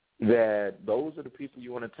that those are the people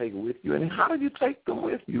you want to take with you? And how do you take them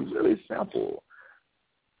with you? Really simple.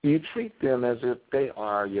 You treat them as if they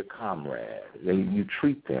are your comrade. You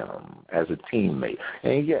treat them as a teammate.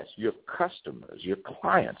 And, yes, your customers, your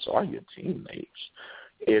clients are your teammates.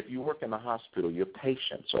 If you work in the hospital, your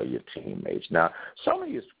patients are your teammates. Now, some of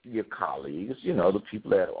your colleagues, the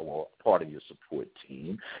people that are part of your support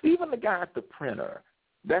team, even the guy at the printer,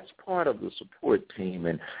 that's part of the support team.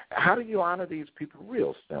 And how do you honor these people?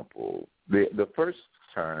 Real simple. The first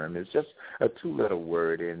term is just a 2-letter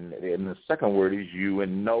word, and the second word is you.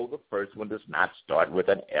 And no, the first one does not start with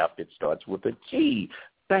an F. It starts with a T.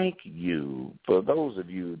 Thank you. For those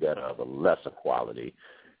of you that are the lesser quality,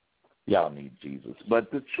 y'all need Jesus.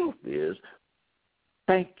 But the truth is,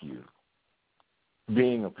 thank you.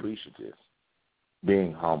 Being appreciative,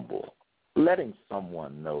 being humble, letting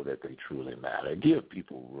someone know that they truly matter. Give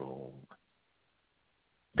people room.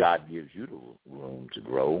 God gives you the room to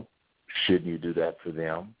grow. Shouldn't you do that for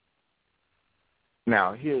them?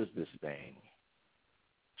 Now, here's this thing.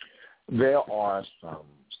 There are some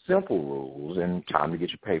simple rules, and time to get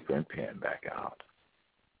your paper and pen back out.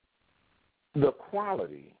 The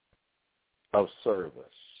quality of service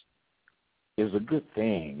is a good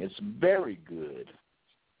thing. It's very good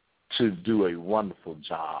to do a wonderful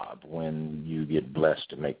job when you get blessed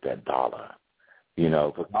to make that dollar.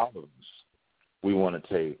 Because all of us, we want to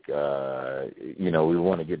take, we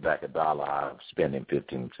want to get back $1 out of spending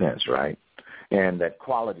 15 cents, right? And that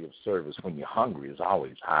quality of service when you're hungry is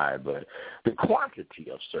always high, but the quantity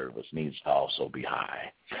of service needs to also be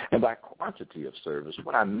high. And by quantity of service,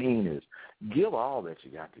 what I mean is give all that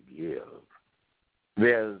you got to give.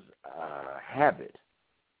 There's a habit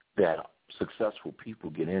that successful people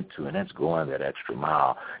get into, and that's going that extra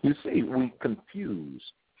mile. You see, we confuse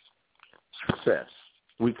success.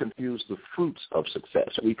 We confuse the fruits of success.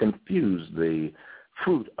 We confuse the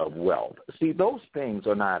fruit of wealth. See, those things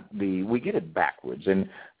are not we get it backwards. And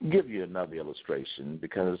I'll give you another illustration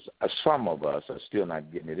because some of us are still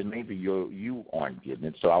not getting it, and maybe you aren't getting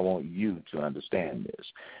it, so I want you to understand this.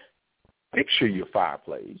 Picture your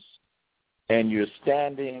fireplace, and you're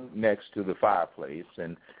standing next to the fireplace,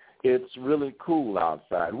 and it's really cool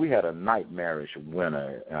outside. We had a nightmarish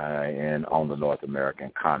winter on the North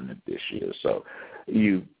American continent this year, so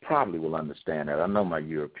you probably will understand that. I know my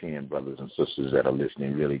European brothers and sisters that are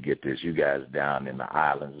listening really get this. You guys down in the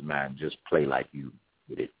islands, man, just play like you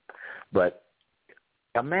get it. But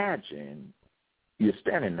imagine you're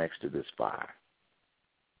standing next to this fire,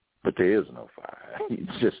 but there is no fire.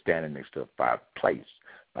 You're just standing next to a fireplace,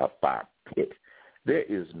 a fire pit. There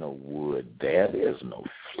is no wood there. There's no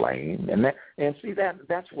flame. And see,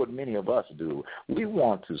 that's what many of us do. We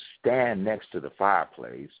want to stand next to the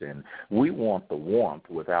fireplace, and we want the warmth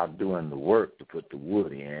without doing the work to put the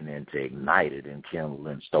wood in and to ignite it and kindle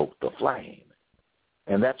and stoke the flame.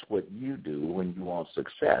 And that's what you do when you want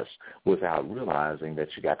success without realizing that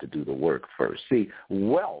you got to do the work first. See,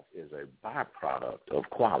 wealth is a byproduct of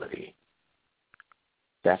quality.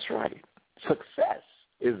 That's right. Success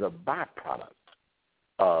is a byproduct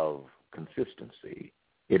of consistency.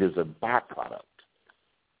 It is a byproduct.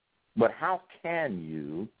 But how can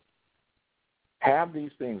you have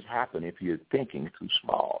these things happen if you're thinking too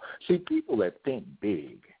small? See, people that think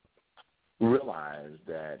big realize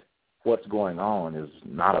that what's going on is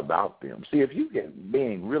not about them. See, if you get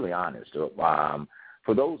being really honest,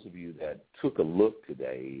 for those of you that took a look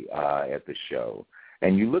today at the show,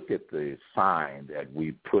 and you look at the sign that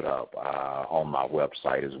we put up on my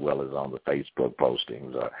website as well as on the Facebook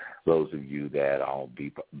postings, those of you that are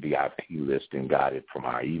on VIP list and got it from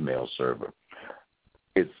our email server,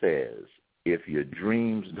 it says, if your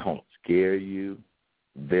dreams don't scare you,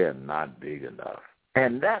 they're not big enough.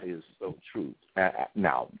 And that is so true.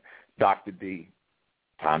 Now, Dr. D,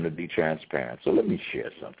 time to be transparent. So let me share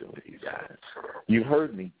something with you guys. You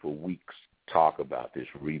heard me for weeks talk about this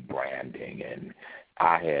rebranding, and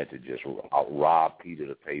I had to just rob Peter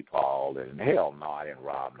to pay Paul, and hell no, I didn't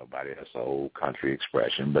rob nobody. That's an old country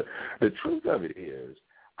expression. But the truth of it is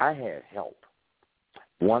I had help.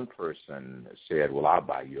 One person said, well, I'll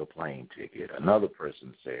buy you a plane ticket. Another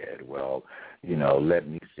person said, well, let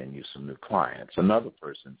me send you some new clients. Another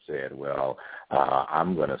person said, well,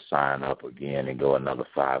 I'm going to sign up again and go another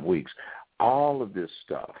 5 weeks. All of this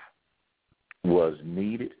stuff was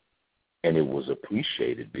needed, and it was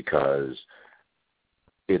appreciated because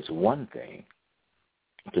it's one thing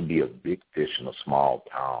to be a big fish in a small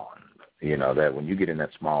pond. That when you get in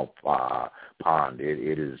that small pond,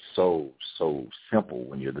 it is so simple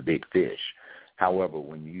when you're the big fish. However,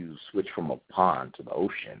 when you switch from a pond to the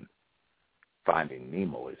ocean, finding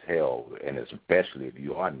Nemo is hell, and especially if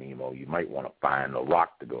you are Nemo, you might want to find a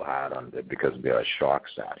rock to go hide under because there are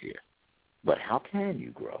sharks out here. But how can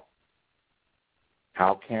you grow?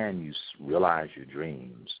 How can you realize your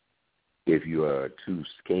dreams if you are too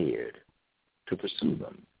scared to pursue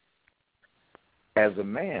them? As a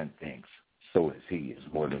man thinks, so is he.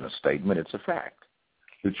 It's more than a statement, it's a fact.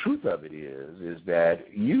 The truth of it is that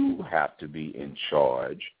you have to be in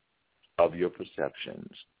charge of your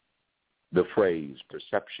perceptions. The phrase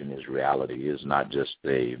perception is reality is not just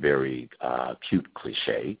a very cute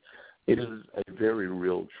cliche. It is a very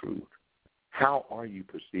real truth. How are you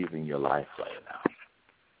perceiving your life right now?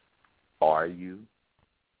 Are you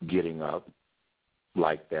getting up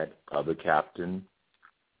like that other captain?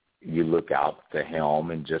 You look out the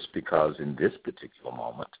helm, and just because in this particular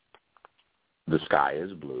moment the sky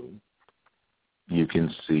is blue, you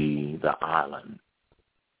can see the island.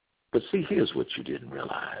 But see, here's what you didn't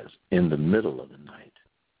realize. In the middle of the night,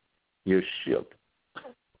 your ship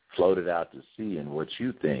floated out to sea, and what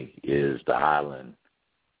you think is the island,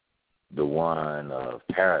 the one of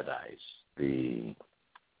paradise, the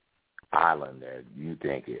island that you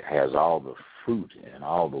think it has all the fruit and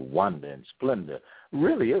all the wonder and splendor,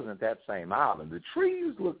 really isn't that same island. The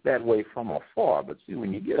trees look that way from afar, but see,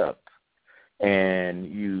 when you get up and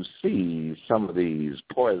you see some of these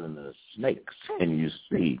poisonous snakes and you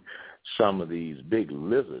see some of these big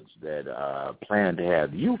lizards that plan to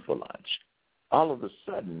have you for lunch, all of a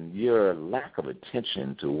sudden your lack of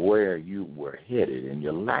attention to where you were headed and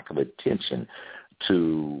your lack of attention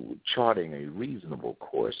to charting a reasonable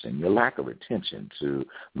course and your lack of attention to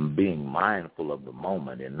being mindful of the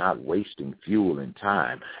moment and not wasting fuel and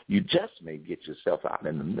time, you just may get yourself out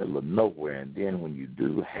in the middle of nowhere, and then when you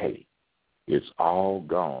do, hey, it's all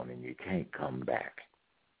gone and you can't come back.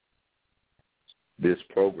 This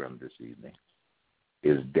program this evening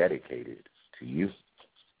is dedicated to you.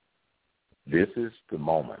 This is the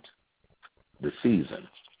moment, the season,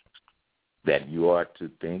 that you are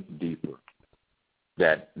to think deeper,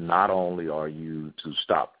 that not only are you to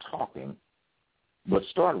stop talking, but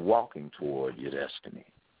start walking toward your destiny.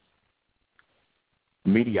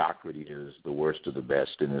 Mediocrity is the worst of the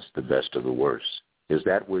best, and it's the best of the worst. Is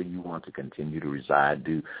that where you want to continue to reside?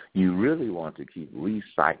 Do you really want to keep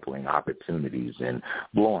recycling opportunities and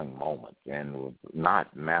blowing moments and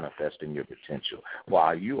not manifesting your potential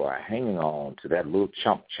while you are hanging on to that little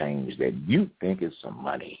chump change that you think is some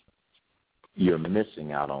money? You're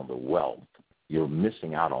missing out on the wealth. You're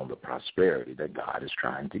missing out on the prosperity that God is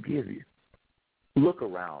trying to give you. Look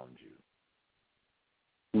around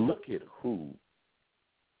you. Look at who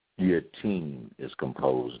your team is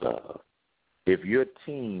composed of. If your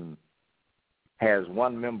team has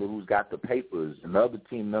one member who's got the papers and the other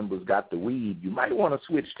team member's got the weed, you might want to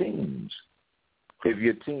switch teams. If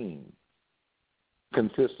your team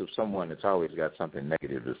consists of someone that's always got something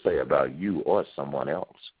negative to say about you or someone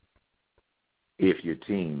else, if your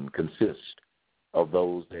team consists of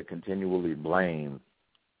those that continually blame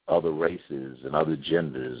other races and other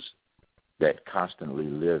genders that constantly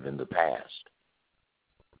live in the past,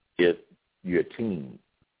 if your team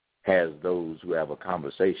has those who have a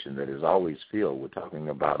conversation that is always filled with talking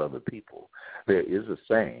about other people, there is a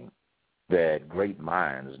saying that great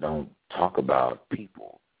minds don't talk about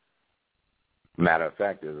people. Matter of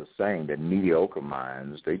fact, there's a saying that mediocre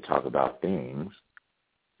minds, they talk about things,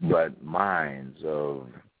 but minds of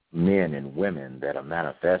men and women that are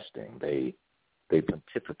manifesting, they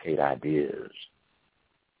pontificate ideas.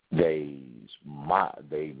 They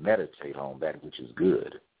meditate on that which is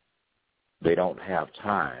good. They don't have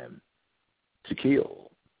time to kill.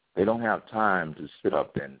 They don't have time to sit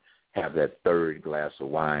up and have that third glass of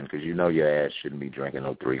wine because you know your ass shouldn't be drinking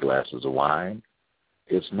no 3 glasses of wine.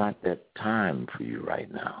 It's not that time for you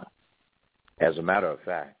right now. As a matter of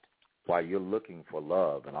fact, while you're looking for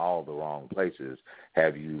love in all the wrong places,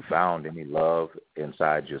 have you found any love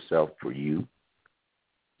inside yourself for you?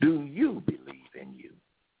 Do you believe in you?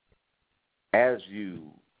 As you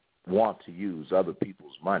want to use other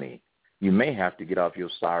people's money, you may have to get off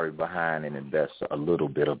your sorry behind and invest a little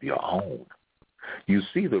bit of your own. You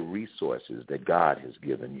see the resources that God has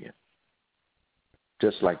given you.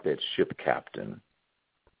 Just like that ship captain,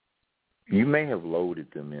 you may have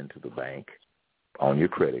loaded them into the bank on your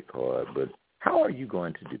credit card, but how are you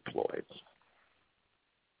going to deploy them?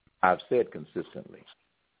 I've said consistently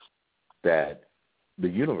that the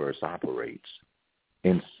universe operates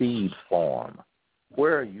in seed form.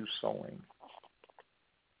 Where are you sowing?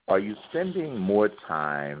 Are you spending more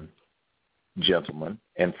time, gentlemen,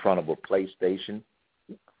 in front of a PlayStation?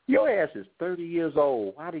 Your ass is 30 years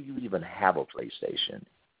old. Why do you even have a PlayStation?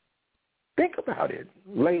 Think about it.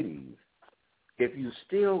 Ladies, if you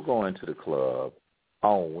still going to the club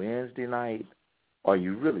on Wednesday night, are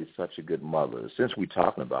you really such a good mother? Since we're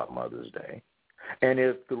talking about Mother's Day, And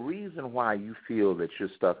if the reason why you feel that you're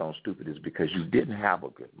stuck on stupid is because you didn't have a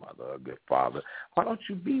good mother or a good father, why don't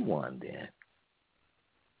you be one then?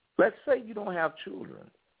 Let's say you don't have children.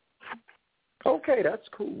 Okay, that's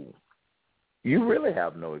cool. You really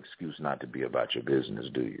have no excuse not to be about your business,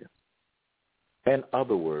 do you? In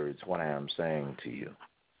other words, what I am saying to you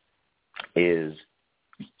is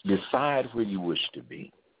decide where you wish to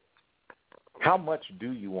be. How much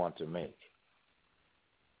do you want to make?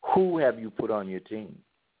 Who have you put on your team?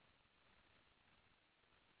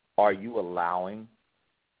 Are you allowing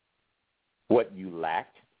what you lack?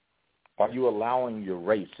 Are you allowing your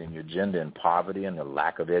race and your gender and poverty and the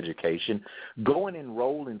lack of education? Go and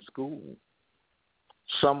enroll in school.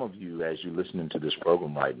 Some of you, as you're listening to this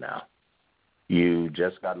program right now, you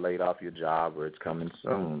just got laid off your job or it's coming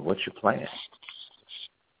soon. What's your plan?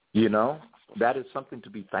 You know, that is something to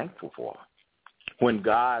be thankful for. When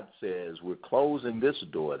God says we're closing this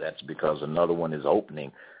door, that's because another one is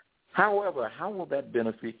opening. However, how will that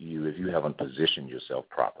benefit you if you haven't positioned yourself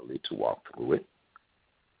properly to walk through it?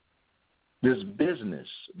 This business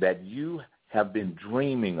that you have been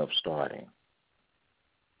dreaming of starting,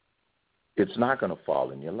 it's not going to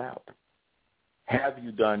fall in your lap. Have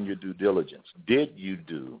you done your due diligence? Did you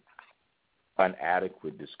do an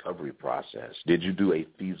adequate discovery process? Did you do a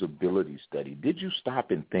feasibility study? Did you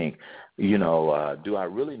stop and think, do I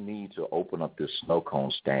really need to open up this snow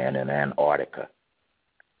cone stand in Antarctica?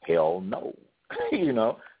 Hell no.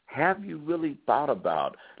 Have you really thought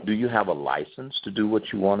about, do you have a license to do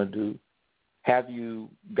what you want to do? Have you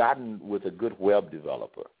gotten with a good web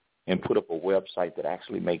developer and put up a website that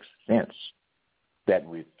actually makes sense, that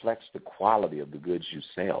reflects the quality of the goods you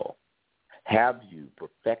sell? Have you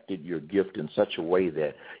perfected your gift in such a way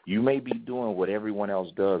that you may be doing what everyone else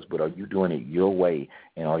does, but are you doing it your way,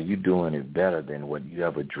 and are you doing it better than what you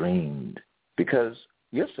ever dreamed? Because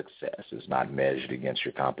your success is not measured against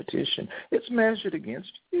your competition. It's measured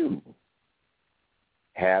against you.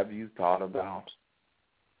 Have you thought about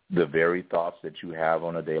the very thoughts that you have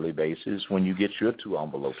on a daily basis when you get your 2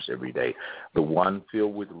 envelopes every day? The one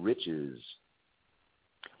filled with riches.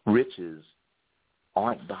 Riches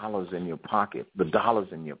aren't dollars in your pocket. The dollars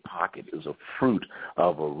in your pocket is a fruit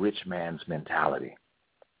of a rich man's mentality.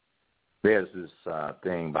 There's this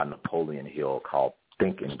thing by Napoleon Hill called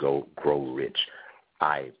Think and Grow Rich.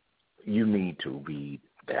 You need to read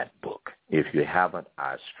that book. If you haven't,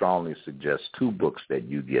 I strongly suggest 2 books that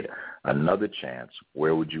you get another chance.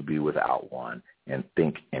 Where Would You Be Without One? And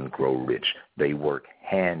Think and Grow Rich. They work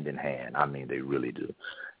hand in hand. I mean, they really do.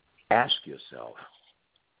 Ask yourself,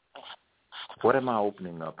 what am I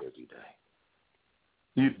opening up every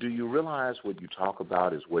day? Do you realize what you talk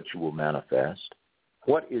about is what you will manifest?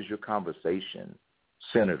 What is your conversation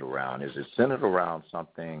centered around? Is it centered around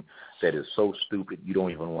something that is so stupid you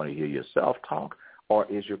don't even want to hear yourself talk? Or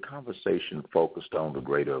is your conversation focused on the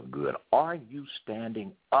greater of good? Are you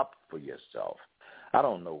standing up for yourself? I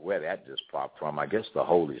don't know where that just popped from. I guess the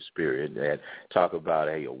Holy Spirit that talk about,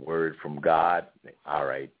 a word from God. All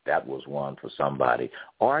right, that was one for somebody.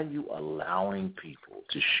 Are you allowing people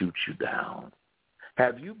to shoot you down?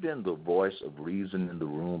 Have you been the voice of reason in the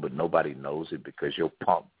room, but nobody knows it because your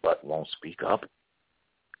punk butt won't speak up?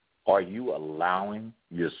 Are you allowing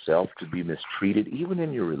yourself to be mistreated even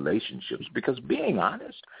in your relationships? Because being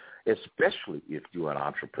honest, especially if you're an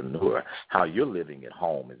entrepreneur, how you're living at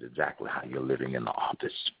home is exactly how you're living in the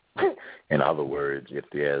office. In other words, if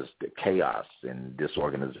there's the chaos and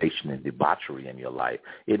disorganization and debauchery in your life,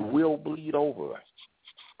 it will bleed over.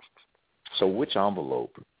 So which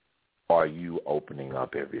envelope are you opening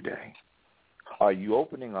up every day? Are you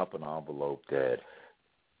opening up an envelope that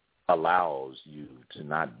allows you to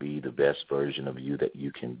not be the best version of you that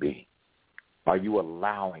you can be? Are you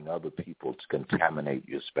allowing other people to contaminate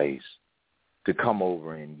your space, to come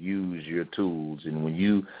over and use your tools? And when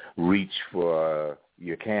you reach for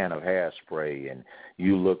your can of hairspray and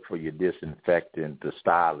you look for your disinfectant, the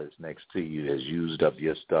stylist next to you has used up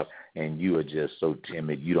your stuff and you are just so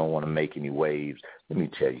timid you don't want to make any waves. Let me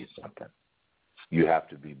tell you something. You have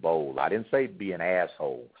to be bold. I didn't say be an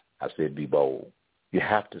asshole. I said be bold. You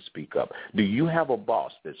have to speak up. Do you have a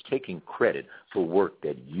boss that's taking credit for work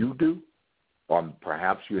that you do or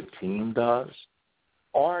perhaps your team does?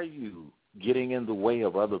 Are you getting in the way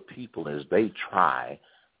of other people as they try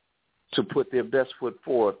to put their best foot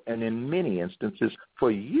forward? And in many instances, for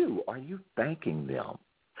you, are you thanking them?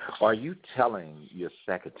 Are you telling your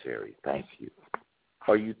secretary, thank you?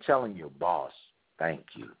 Are you telling your boss, thank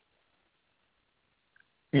you?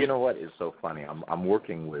 You know what? It's so funny. I'm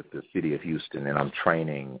working with the city of Houston, and I'm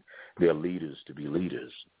training their leaders to be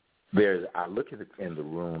leaders. I look at it in the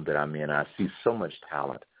room that I'm in. I see so much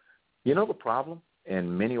talent, You know the problem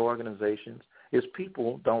in many organizations is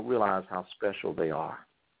people don't realize how special they are.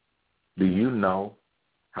 Do you know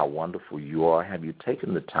how wonderful you are? Have you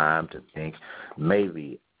taken the time to think,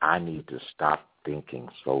 maybe I need to stop thinking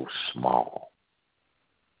so small?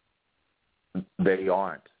 They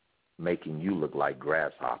aren't making you look like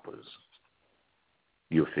grasshoppers.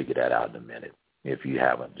 You'll figure that out in a minute. If you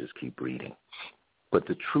haven't, just keep reading. But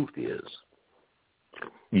the truth is,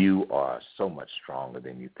 you are so much stronger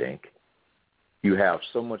than you think. You have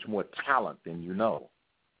so much more talent than you know.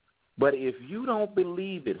 But if you don't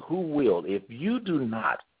believe it, who will? If you do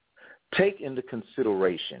not take into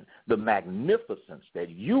consideration the magnificence that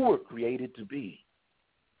you were created to be,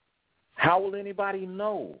 how will anybody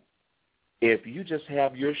know if you just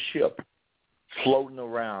have your ship floating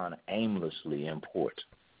around aimlessly in port?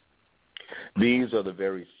 These are the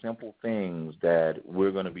very simple things that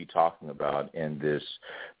we're going to be talking about in this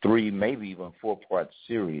 3, maybe even 4-part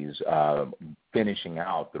series, finishing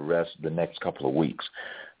out the next couple of weeks.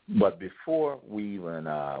 But before we even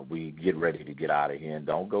we get ready to get out of here, and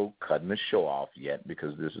don't go cutting the show off yet,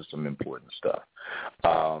 because this is some important stuff.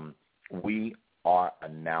 We are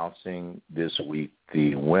announcing this week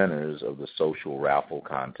the winners of the social raffle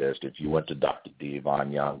contest. If you went to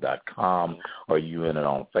drdevonyoung.com or you in it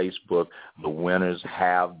on Facebook, the winners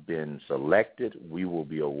have been selected. We will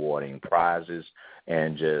be awarding prizes,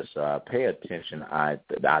 and just pay attention. I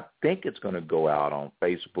think it's going to go out on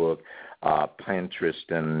Facebook, Pinterest,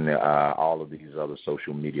 and all of these other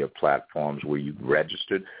social media platforms where you've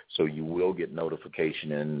registered. So you will get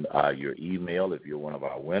notification in your email if you're one of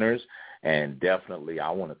our winners. And definitely,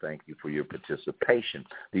 I want to thank you for your participation.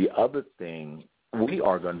 The other thing, we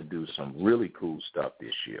are going to do some really cool stuff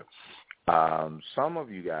this year. Some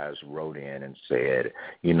of you guys wrote in and said,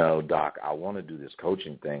 you know, Doc, I want to do this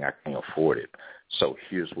coaching thing. I can't afford it. So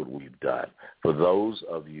here's what we've done. For those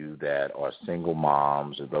of you that are single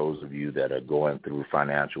moms, or those of you that are going through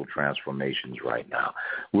financial transformations right now,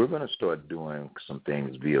 we're going to start doing some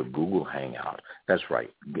things via Google Hangout. That's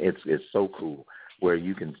right. It's so cool, where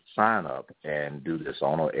you can sign up and do this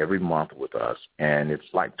on every month with us, and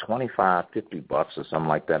it's like $25, $50 or something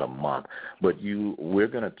like that a month. But we're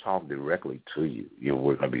going to talk directly to you.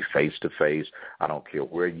 We're going to be face-to-face. I don't care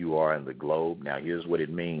where you are in the globe. Now, here's what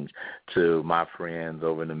it means to my friends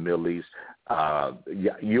over in the Middle East.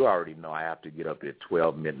 You already know I have to get up at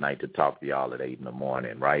 12 midnight to talk to y'all at 8 in the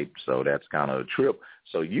morning, right? So that's kind of a trip.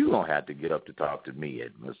 So you're going to have to get up to talk to me.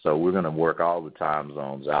 So we're going to work all the time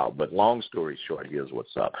zones out. But long story short, here's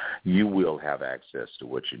what's up. You will have access to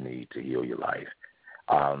what you need to heal your life.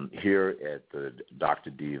 Here at the Dr.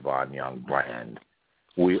 D. Von Young brand,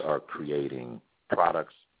 we are creating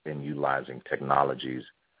products and utilizing technologies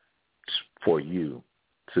for you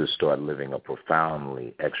to start living a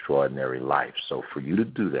profoundly extraordinary life. So for you to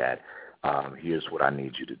do that, here's what I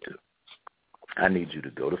need you to do. I need you to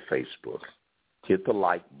go to Facebook, hit the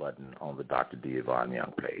like button on the Dr. D. Von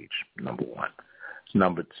Young page, number one.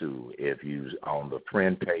 Number two, if you on the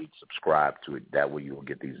friend page, subscribe to it. That way you will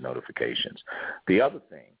get these notifications. The other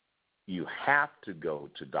thing, you have to go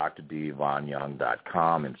to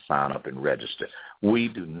drdevonyoung.com and sign up and register. We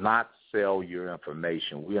do not sell your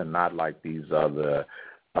information. We are not like these other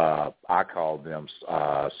I call them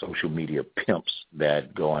social media pimps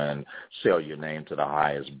that go and sell your name to the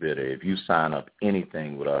highest bidder. If you sign up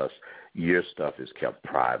anything with us, your stuff is kept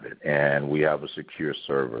private, and we have a secure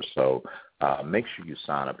server. So make sure you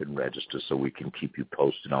sign up and register so we can keep you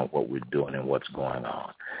posted on what we're doing and what's going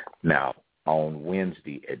on. Now, on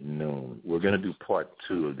Wednesday at noon, we're going to do part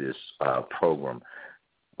 2 of this program,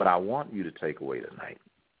 but I want you to take away tonight.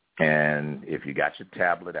 And if you got your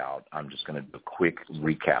tablet out, I'm just going to do a quick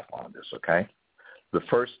recap on this, okay? The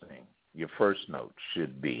first thing, your first note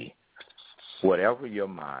should be, whatever your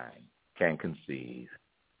mind can conceive,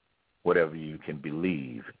 whatever you can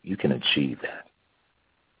believe, you can achieve that.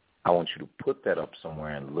 I want you to put that up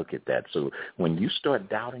somewhere and look at that. So when you start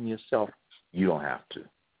doubting yourself, you don't have to.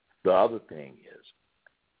 The other thing is,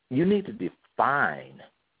 you need to define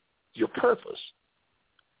your purpose.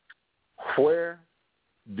 Where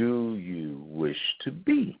do you wish to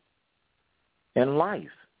be in life?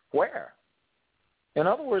 Where? In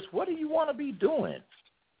other words, what do you want to be doing?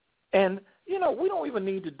 And, you know, we don't even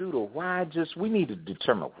need to do the why, we need to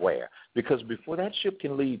determine where. Because before that ship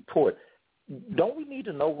can leave port, don't we need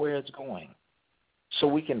to know where it's going so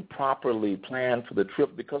we can properly plan for the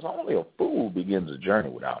trip? Because only a fool begins a journey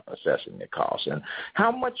without assessing the cost. And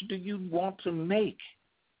how much do you want to make?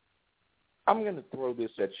 I'm going to throw this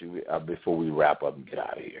at you before we wrap up and get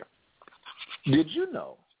out of here. Did you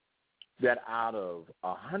know that out of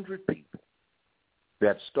 100 people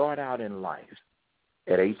that start out in life,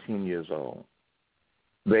 at 18 years old,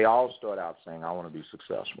 they all start out saying, I want to be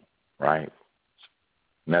successful, right?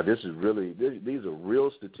 Now, these are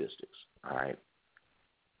real statistics, all right?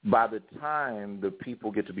 By the time the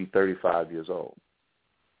people get to be 35 years old,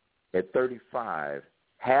 at 35,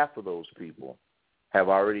 half of those people have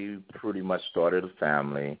already pretty much started a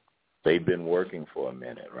family. They've been working for a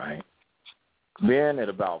minute, right? Then at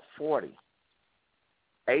about 40,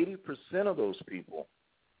 80% of those people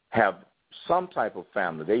have some type of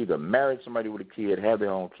family. They either married somebody with a kid, have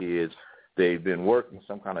their own kids, they've been working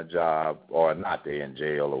some kind of job, or not, they're in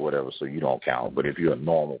jail or whatever, so you don't count. But if you're a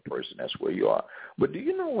normal person, that's where you are. But do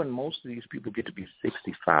you know when most of these people get to be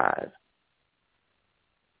 65,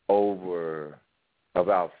 over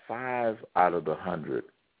about 5 out of the 100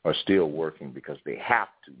 are still working because they have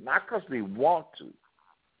to, not because they want to,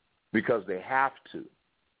 because they have to.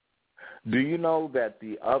 Do you know that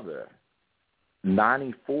the other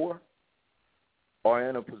 94 are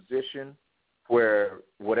in a position where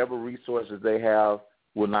whatever resources they have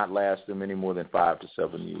will not last them any more than 5 to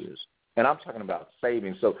 7 years? And I'm talking about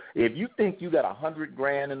savings. So if you think you got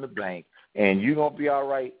 $100,000 in the bank and you're going to be all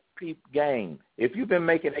right, gang, if you've been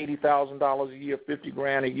making $80,000 a year,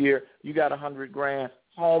 $50,000 a year, you got $100,000,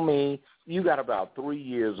 homie, you got about 3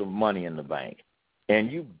 years of money in the bank,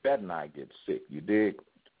 and you better not get sick. You dig?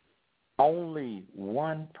 Only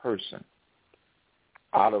one person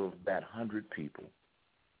out of that 100 people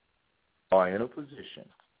are in a position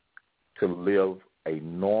to live a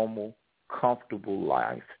normal, comfortable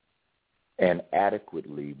life and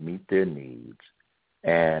adequately meet their needs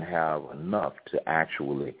and have enough to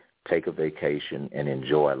actually take a vacation and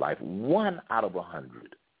enjoy life. 1 out of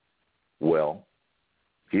 100. Well,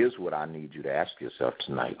 here's what I need you to ask yourself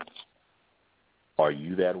tonight. Are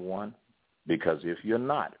you that one? Because if you're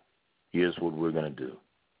not, here's what we're going to do.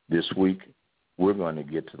 This week, we're going to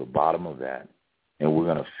get to the bottom of that, and we're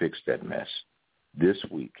going to fix that mess. This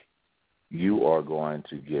week, you are going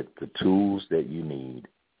to get the tools that you need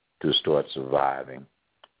to start surviving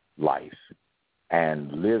life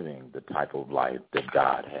and living the type of life that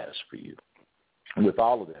God has for you. With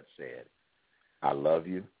all of that said, I love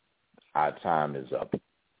you. Our time is up.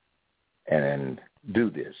 And do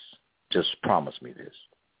this. Just promise me this.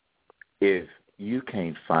 If you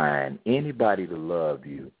can't find anybody to love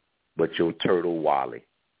you but your turtle Wally,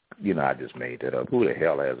 you know, I just made that up. Who the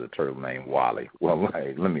hell has a turtle named Wally? Well,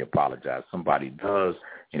 hey, let me apologize. Somebody does.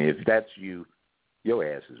 And if that's you, your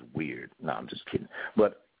ass is weird. No, I'm just kidding.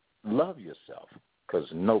 But love yourself, because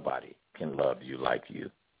nobody can love you like you.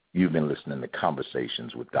 You've been listening to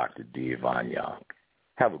Conversations with Dr. D. Yvonne Young.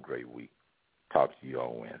 Have a great week. Talk to you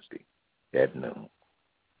on Wednesday at noon.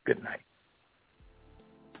 Good night.